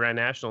attend any Grand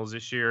Nationals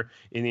this year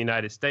in the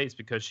United States,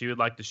 because she would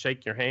like to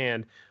shake your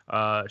hand.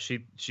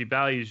 She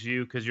values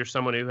you because you're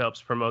someone who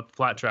helps promote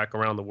flat track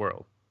around the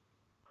world.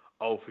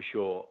 Oh, for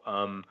sure.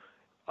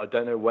 I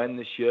don't know when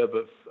this year,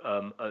 but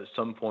at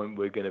some point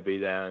we're going to be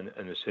there,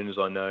 and as soon as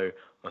I know,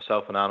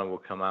 myself and Anna will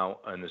come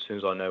out, and as soon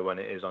as I know when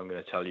it is, I'm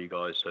going to tell you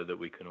guys so that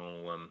we can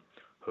all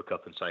hook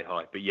up and say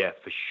hi. But yeah,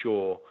 for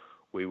sure,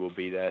 we will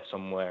be there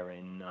somewhere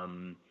in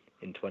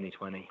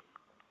 2020.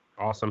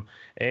 Awesome.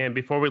 And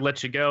before we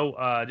let you go,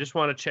 just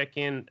want to check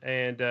in,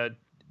 and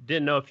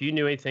didn't know if you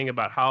knew anything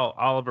about how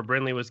Oliver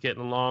Brindley was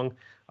getting along.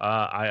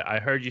 I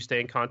heard you stay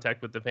in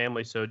contact with the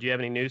family, so do you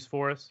have any news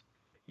for us?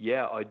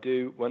 Yeah, I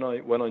do. When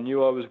I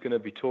knew I was going to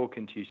be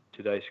talking to you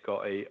today,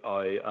 Scotty,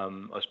 I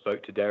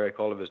spoke to Derek,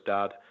 Oliver's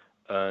dad,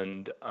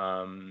 and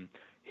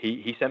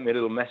he sent me a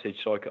little message,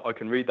 so I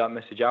can read that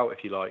message out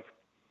if you like.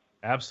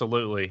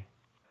 Absolutely.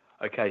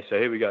 Okay, so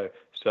here we go.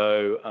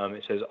 So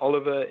it says,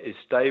 Oliver is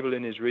stable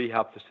in his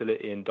rehab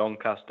facility in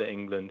Doncaster,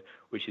 England,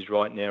 which is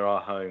right near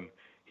our home.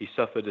 He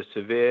suffered a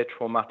severe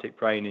traumatic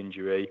brain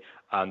injury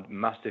and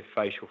massive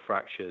facial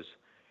fractures.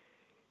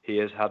 He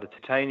has had a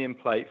titanium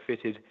plate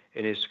fitted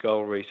in his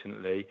skull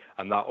recently,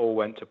 and that all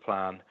went to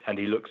plan, and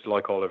he looks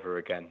like Oliver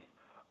again.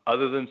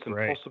 Other than some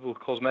possible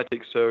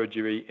cosmetic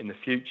surgery in the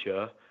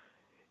future,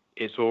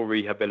 it's all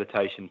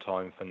rehabilitation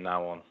time from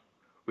now on.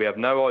 We have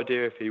no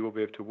idea if he will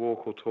be able to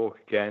walk or talk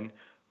again,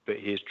 but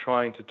he is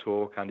trying to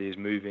talk and he is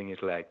moving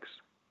his legs.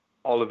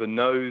 Oliver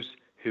knows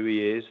who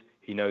he is,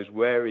 he knows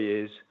where he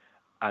is,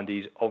 and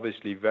he's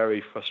obviously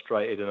very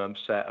frustrated and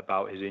upset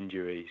about his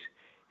injuries.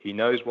 He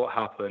knows what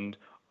happened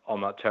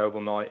on that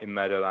terrible night in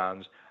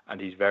Meadowlands, and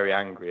he's very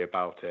angry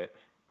about it.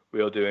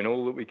 We are doing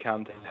all that we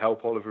can to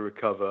help Oliver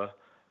recover,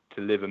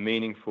 to live a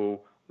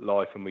meaningful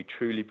life, and we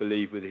truly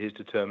believe with his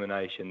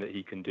determination that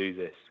he can do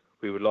this.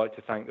 We would like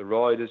to thank the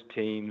riders,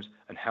 teams,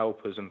 and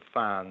helpers and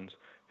fans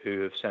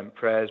who have sent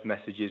prayers,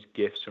 messages,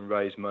 gifts, and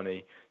raised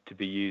money to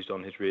be used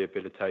on his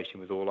rehabilitation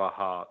with all our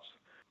hearts.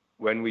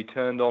 When we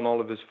turned on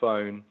Oliver's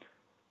phone,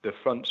 the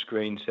front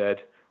screen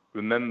said,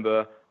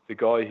 "Remember the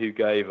guy who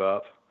gave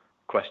up, ?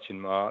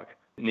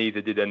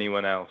 Neither did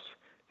anyone else."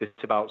 This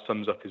about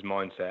sums up his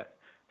mindset.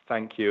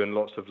 Thank you, and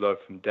lots of love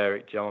from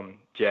Derek, John,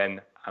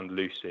 Jen, and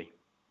Lucy.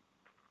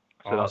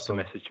 So awesome. That's the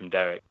message from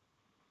Derek.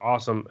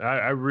 Awesome.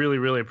 I really,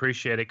 really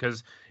appreciate it,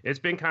 because it's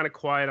been kind of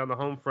quiet on the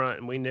home front,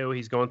 and we knew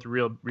he's going through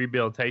real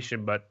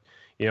rehabilitation, but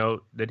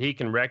that he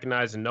can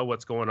recognize and know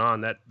what's going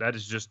on. That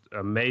is just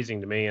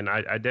amazing to me. And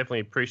I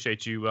definitely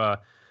appreciate you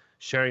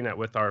sharing that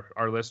with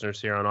our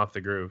listeners here on Off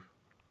the Groove.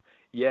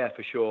 Yeah,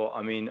 for sure.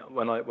 I mean,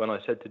 when I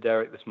said to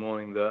Derek this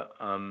morning that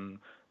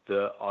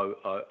that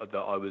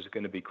I was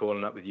going to be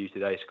calling up with you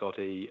today,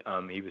 Scotty,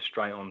 he was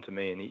straight on to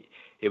me, and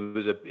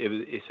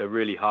it's a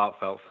really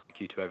heartfelt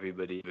thank you to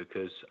everybody,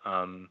 because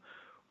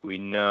we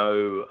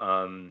know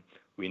that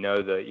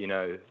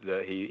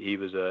that he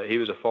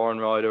was a foreign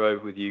rider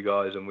over with you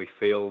guys, and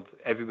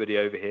everybody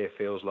over here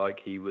feels like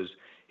he was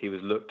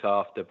looked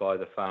after by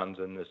the fans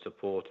and the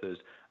supporters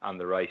and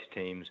the race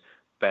teams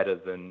better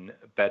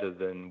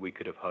than we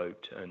could have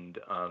hoped. And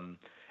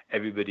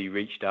everybody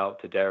reached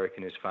out to Derek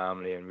and his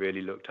family and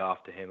really looked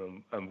after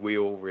him, and we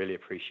all really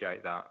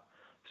appreciate that.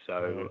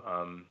 So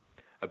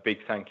a big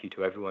thank you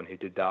to everyone who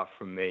did that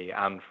from me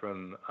and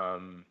from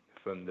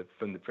the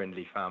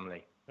Brindley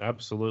family.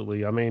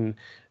 Absolutely. I mean,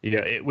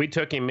 we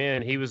took him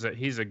in.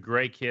 He's a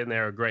great kid, and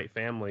they're a great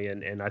family.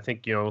 And I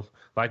think,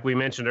 like we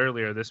mentioned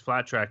earlier, this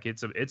flat track,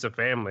 it's a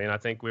family, and I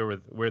think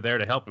we're there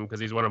to help him because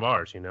he's one of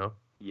ours.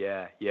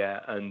 Yeah,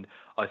 and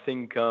I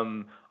think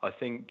the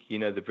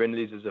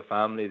Brindleys as a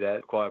family,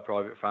 they're quite a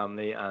private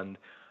family, and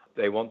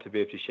they want to be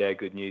able to share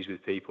good news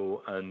with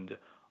people. And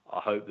I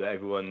hope that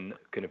everyone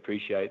can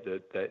appreciate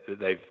that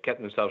they've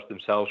kept themselves to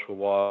themselves for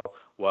a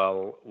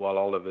while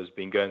Oliver's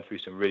been going through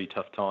some really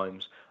tough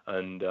times.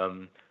 And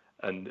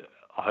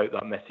I hope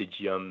that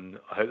message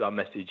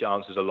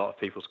answers a lot of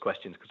people's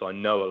questions, because I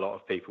know a lot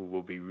of people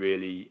will be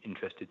really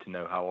interested to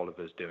know how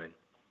Oliver's doing.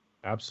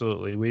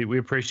 Absolutely. We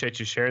appreciate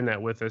you sharing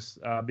that with us.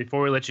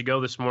 Before we let you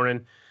go this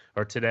morning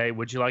or today,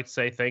 would you like to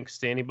say thanks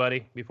to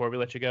anybody before we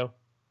let you go?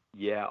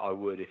 Yeah, I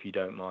would, if you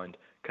don't mind.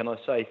 Can I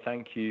say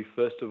thank you,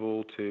 first of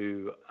all,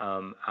 to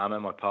Anna,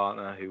 my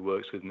partner, who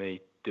works with me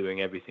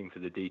doing everything for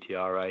the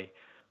DTRA.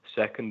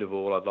 Second of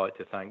all, I'd like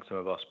to thank some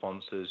of our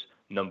sponsors.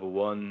 Number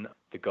one,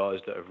 the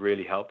guys that have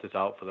really helped us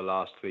out for the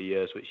last 3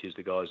 years, which is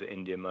the guys at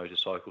Indian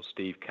Motorcycle,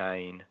 Steve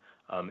Kane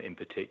in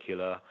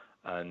particular,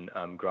 and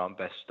Grant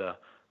Bester.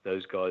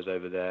 Those guys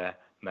over there,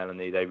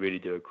 Melanie, they really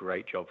do a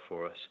great job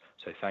for us.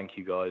 So thank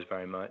you guys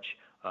very much.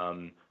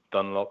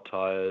 Dunlop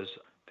Tires,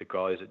 the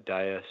guys at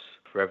Deus,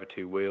 Forever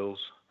Two Wheels,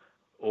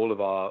 all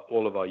of our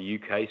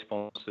UK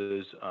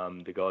sponsors,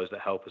 the guys that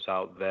help us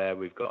out there.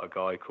 We've got a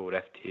guy called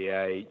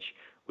FTH.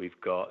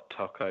 We've got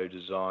Taco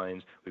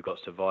Designs. We've got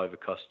Survivor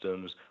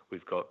Customs.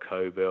 We've got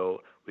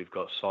Co-Built. We've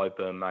got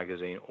Sideburn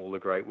Magazine. All the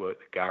great work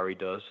that Gary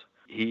does.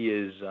 He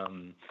is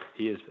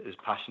as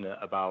passionate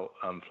about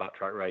flat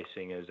track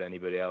racing as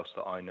anybody else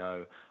that I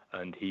know,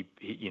 and he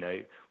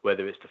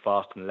whether it's the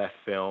Fast and Left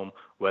film,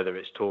 whether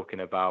it's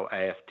talking about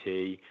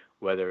AFT,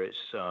 whether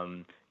it's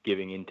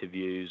giving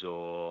interviews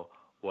or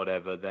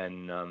whatever,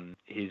 then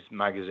his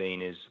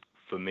magazine is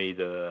for me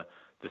the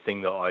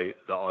thing that I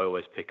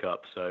always pick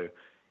up. So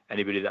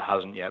anybody that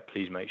hasn't yet,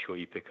 please make sure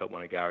you pick up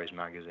one of Gary's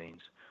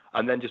magazines.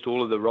 And then just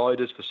all of the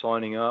riders for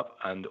signing up,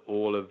 and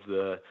all of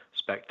the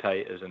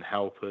spectators and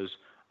helpers,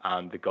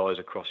 and the guys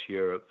across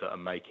Europe that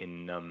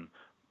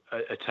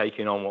are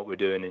taking on what we're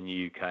doing in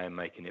the UK and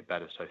making it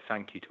better. So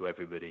thank you to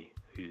everybody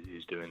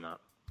who's doing that.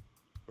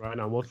 Right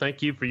on. Well,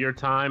 thank you for your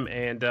time,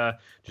 and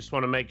just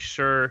want to make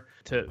sure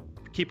to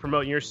keep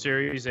promoting your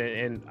series,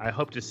 and I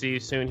hope to see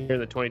you soon here in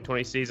the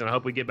 2020 season. I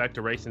hope we get back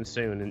to racing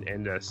soon,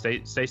 and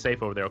stay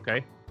safe over there,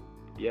 okay?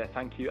 Yeah,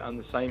 thank you, and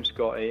the same,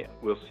 Scotty.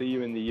 We'll see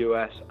you in the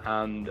US,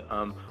 and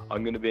I'm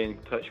going to be in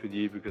touch with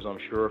you, because I'm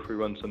sure if we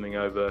run something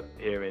over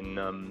here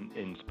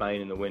in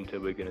Spain in the winter,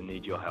 we're going to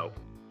need your help.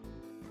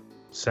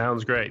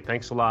 Sounds great.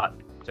 Thanks a lot.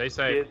 Stay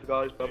safe. Cheers,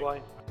 guys.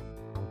 Bye-bye.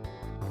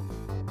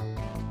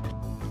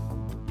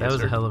 That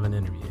was a hell of an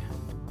interview.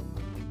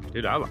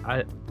 Dude,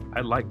 I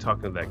like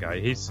talking to that guy.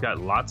 He's got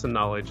lots of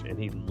knowledge, and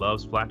he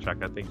loves flat track,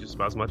 I think, just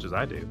about as much as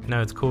I do. No,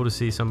 it's cool to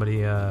see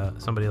somebody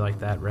like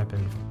that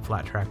repping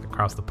flat track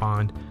across the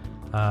pond.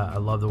 I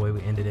love the way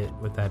we ended it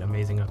with that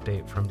amazing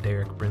update from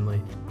Derek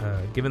Brindley.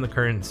 Given the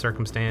current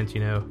circumstance,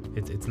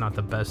 it's not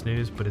the best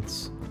news, but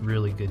it's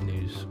really good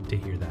news to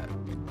hear that.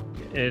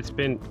 It's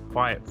been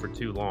quiet for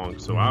too long,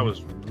 so I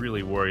was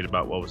really worried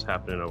about what was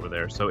happening over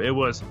there. So it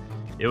was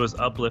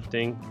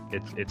uplifting.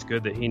 It's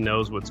good that he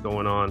knows what's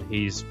going on.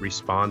 He's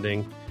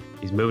responding.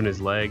 He's moving his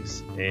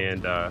legs,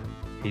 and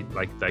he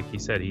like he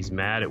said, he's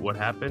mad at what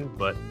happened,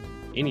 but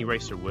any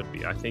racer would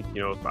be. I think,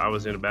 if I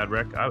was in a bad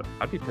wreck,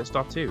 I'd be pissed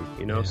off too,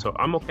 Yeah. So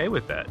I'm okay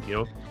with that.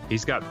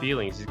 He's got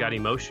feelings, he's got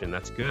emotion.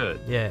 That's good.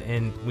 Yeah,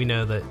 and we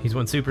know that he's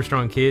one super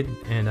strong kid,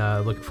 and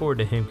looking forward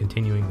to him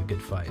continuing the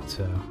good fight.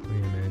 So, yeah,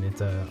 man,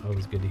 it's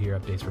always good to hear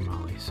updates from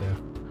Ollie. So,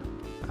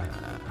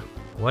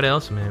 what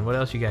else, man? What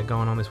else you got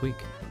going on this week?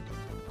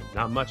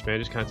 Not much, man.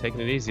 Just kind of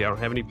taking it easy. I don't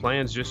have any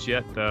plans just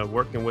yet.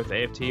 Working with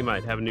AFT,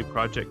 might have a new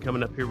project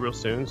coming up here real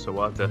soon, so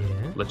we'll have to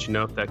let you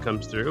know if that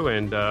comes through.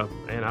 And I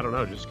don't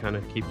know, just kind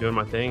of keep doing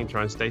my thing and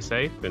trying to stay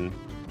safe, and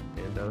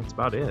that's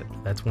about it.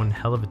 That's one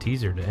hell of a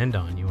teaser to end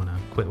on. You want to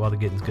quit while the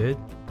getting's good?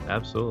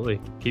 Absolutely.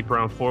 Keep her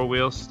on 4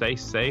 wheels. Stay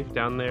safe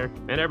down there.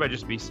 And everybody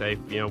just be safe.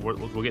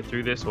 We'll get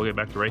through this. We'll get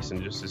back to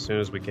racing just as soon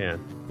as we can.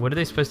 What are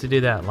they supposed to do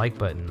that like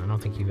button? I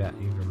don't think you've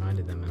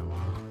reminded them in a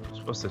while. You're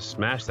supposed to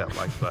smash that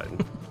like button.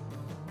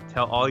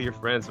 Tell all your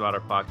friends about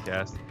our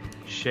podcast.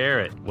 Share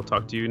it. We'll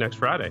talk to you next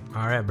Friday.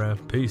 All right, bro.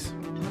 Peace.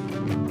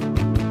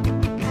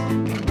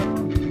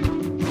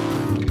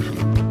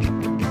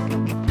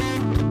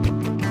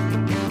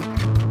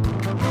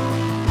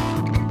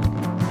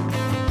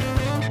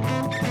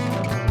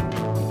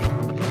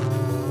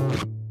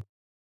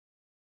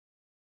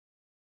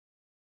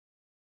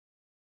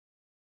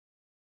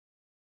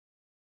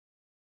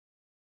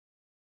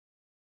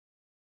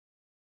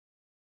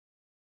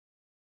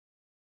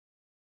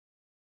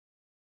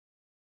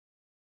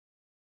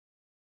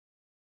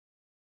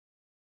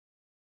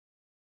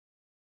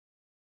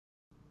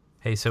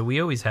 Hey, so we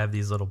always have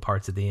these little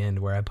parts at the end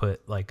where I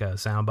put like a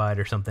soundbite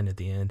or something at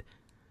the end.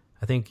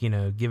 I think,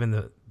 given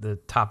the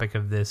topic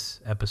of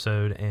this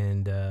episode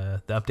and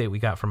the update we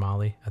got from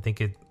Ollie, I think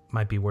it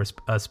might be worth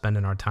us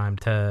spending our time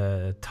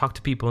to talk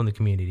to people in the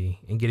community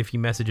and get a few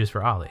messages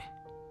for Ollie.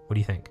 What do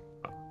you think?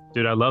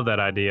 Dude, I love that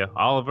idea.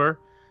 Oliver,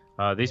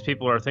 these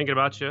people are thinking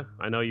about you.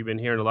 I know you've been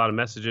hearing a lot of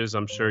messages.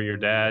 I'm sure your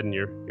dad and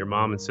your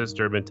mom and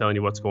sister have been telling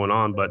you what's going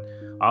on. But,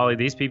 Ollie,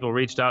 these people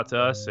reached out to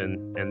us,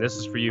 and this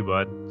is for you,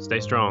 bud. Stay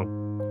strong.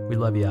 We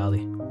love you,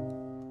 Ollie.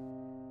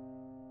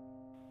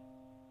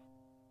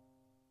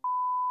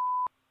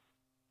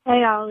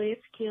 Hey, Ollie,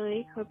 it's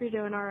Keely. Hope you're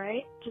doing all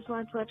right. Just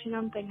wanted to let you know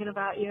I'm thinking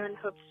about you and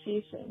hope to see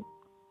you soon.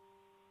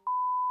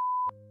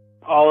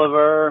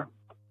 Oliver,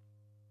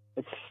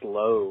 it's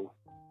slow.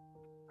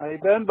 How you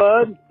been,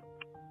 bud?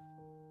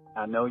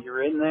 I know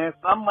you're in there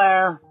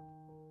somewhere.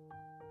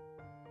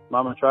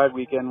 Mama Tried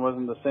weekend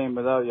wasn't the same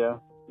without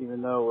you,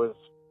 even though it was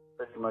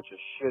pretty much a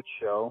shit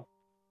show.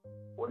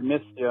 We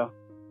missed you.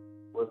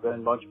 Would have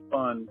been a bunch of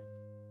fun,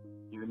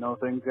 even though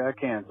things got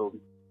canceled.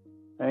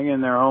 Hang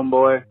in there,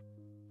 homeboy.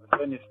 I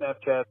send you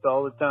Snapchats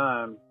all the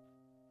time.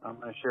 I'm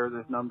going to share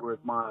this number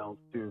with Miles,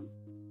 too.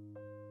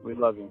 We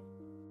love you.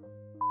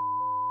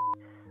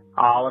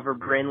 Oliver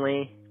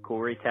Brindley,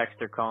 Corey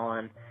Texter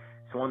calling.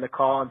 Just wanted to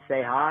call and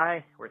say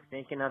hi. We're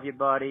thinking of you,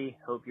 buddy.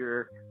 Hope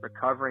you're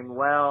recovering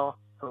well.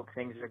 Hope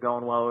things are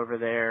going well over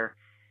there.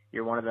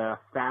 You're one of the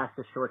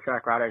fastest short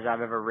track riders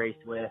I've ever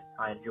raced with.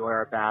 I enjoy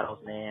our battles,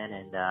 man.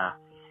 And,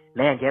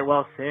 man, get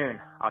well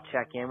soon. I'll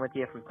check in with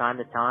you from time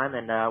to time,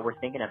 and we're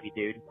thinking of you,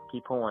 dude.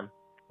 Keep pulling.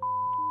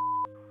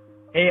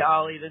 Hey,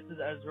 Ollie, this is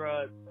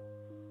Ezra.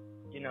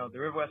 The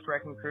River West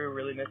Wrecking Crew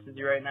really misses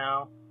you right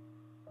now.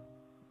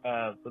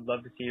 Would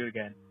love to see you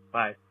again.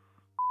 Bye.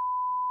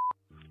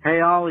 Hey,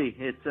 Ollie,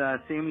 it's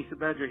Sammy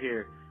Saavedra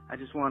here. I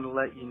just wanted to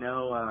let you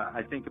know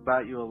I think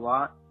about you a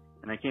lot,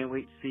 and I can't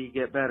wait to see you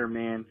get better,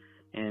 man.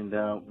 And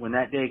when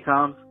that day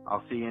comes,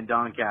 I'll see you in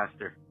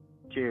Doncaster.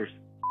 Cheers.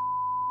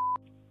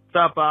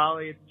 What's up,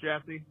 Ollie? It's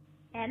Jesse.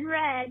 And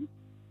Red.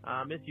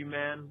 Miss you,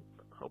 man.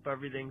 Hope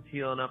everything's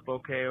healing up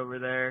okay over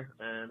there,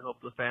 and hope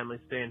the family's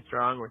staying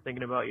strong. We're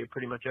thinking about you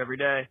pretty much every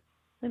day.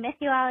 We miss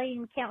you, Ollie,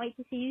 and can't wait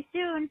to see you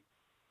soon.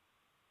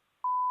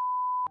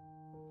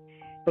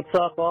 What's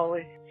up,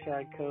 Ollie?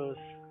 Chad Coase.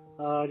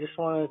 I just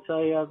wanted to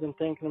tell you I've been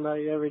thinking about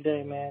you every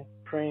day, man.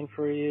 Praying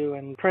for you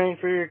and praying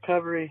for your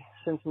recovery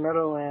since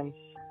Meadowlands.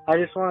 I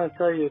just want to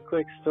tell you a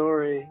quick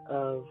story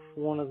of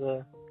one of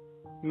the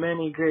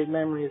many great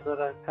memories that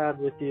I've had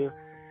with you.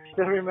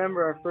 Still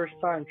remember our first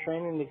time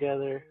training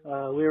together.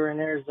 We were in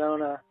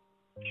Arizona.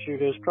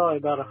 Shoot, it was probably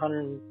about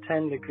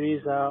 110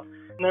 degrees out.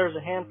 And there was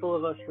a handful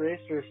of us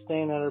racers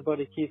staying at our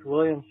buddy Keith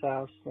Williams'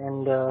 house.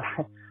 And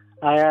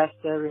I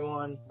asked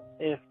everyone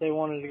if they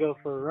wanted to go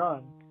for a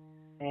run.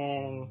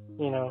 And,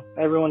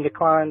 everyone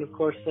declined, of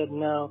course, said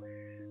no.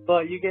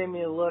 But you gave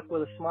me a look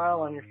with a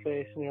smile on your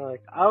face, and you're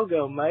like, I'll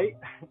go, mate,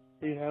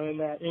 in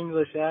that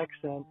English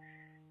accent.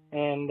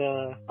 And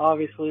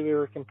obviously we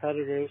were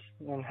competitors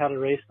and had a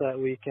race that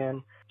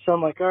weekend. So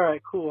I'm like, all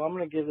right, cool. I'm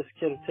going to give this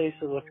kid a taste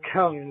of what's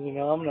coming.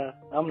 I'm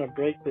going to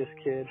break this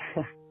kid.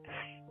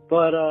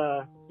 But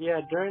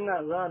yeah, during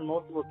that run,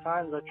 multiple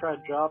times I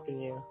tried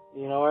dropping you,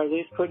 or at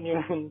least putting you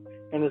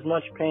in as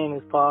much pain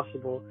as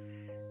possible.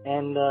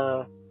 And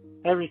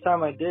every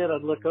time I did,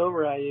 I'd look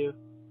over at you,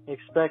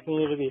 expecting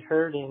you to be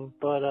hurting,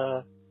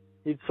 but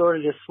you'd sort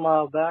of just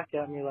smile back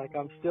at me like,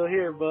 I'm still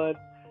here, bud.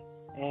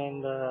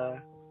 And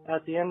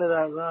at the end of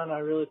that run, I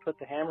really put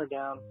the hammer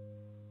down.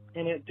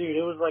 And it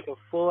was like a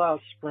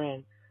full-out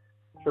sprint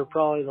for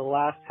probably the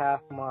last half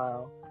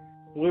mile.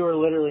 We were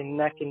literally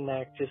neck and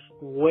neck, just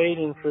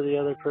waiting for the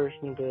other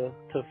person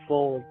to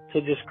fold,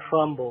 to just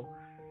crumble.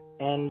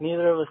 And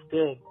neither of us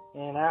did.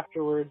 And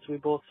afterwards, we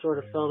both sort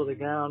of fell to the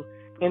ground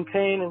in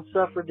pain and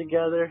suffered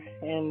together.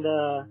 And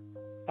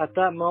at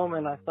that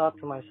moment, I thought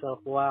to myself,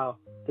 wow,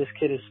 this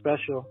kid is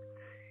special.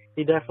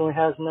 He definitely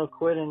has no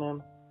quit in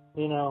him.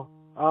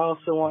 I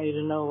also want you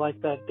to know, like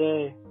that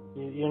day,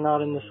 you're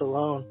not in this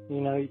alone.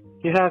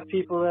 You have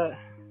people that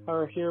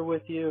are here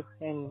with you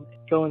and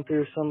going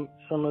through some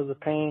of the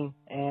pain.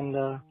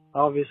 And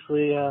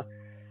obviously,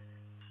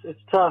 it's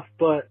tough.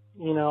 But,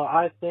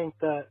 I think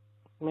that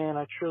man,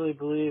 I truly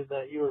believe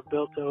that you were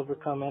built to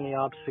overcome any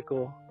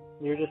obstacle.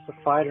 You're just a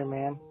fighter,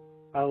 man.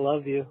 I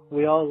love you.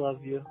 We all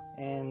love you.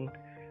 And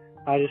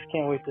I just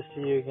can't wait to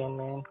see you again,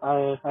 man.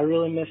 I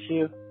really miss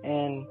you.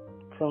 And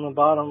from the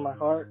bottom of my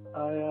heart,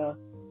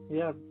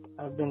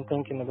 I've been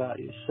thinking about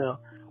you. So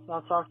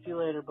I'll talk to you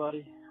later,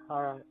 buddy.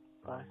 All right.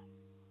 Bye.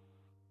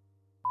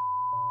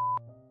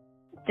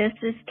 This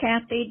is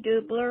Kathy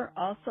Dubler,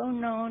 also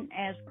known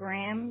as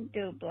Graham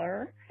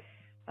Dubler.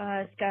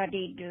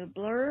 Scotty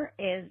Dubler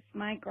is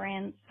my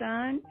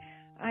grandson.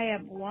 I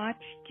have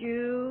watched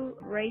you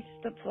race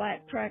the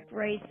flat track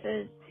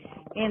races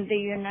in the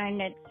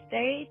United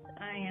States.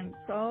 I am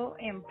so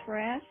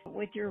impressed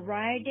with your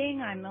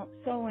riding. I'm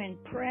so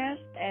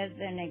impressed as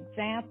an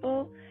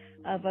example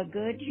of a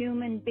good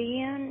human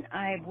being.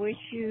 I wish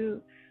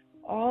you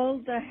all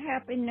the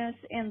happiness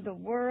in the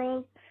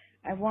world.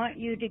 I want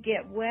you to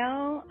get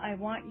well. I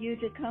want you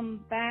to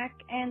come back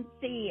and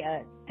see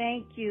us.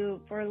 Thank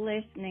you for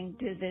listening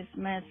to this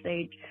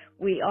message.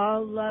 We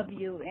all love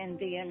you in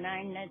the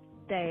United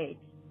States.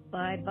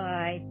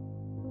 Bye-bye.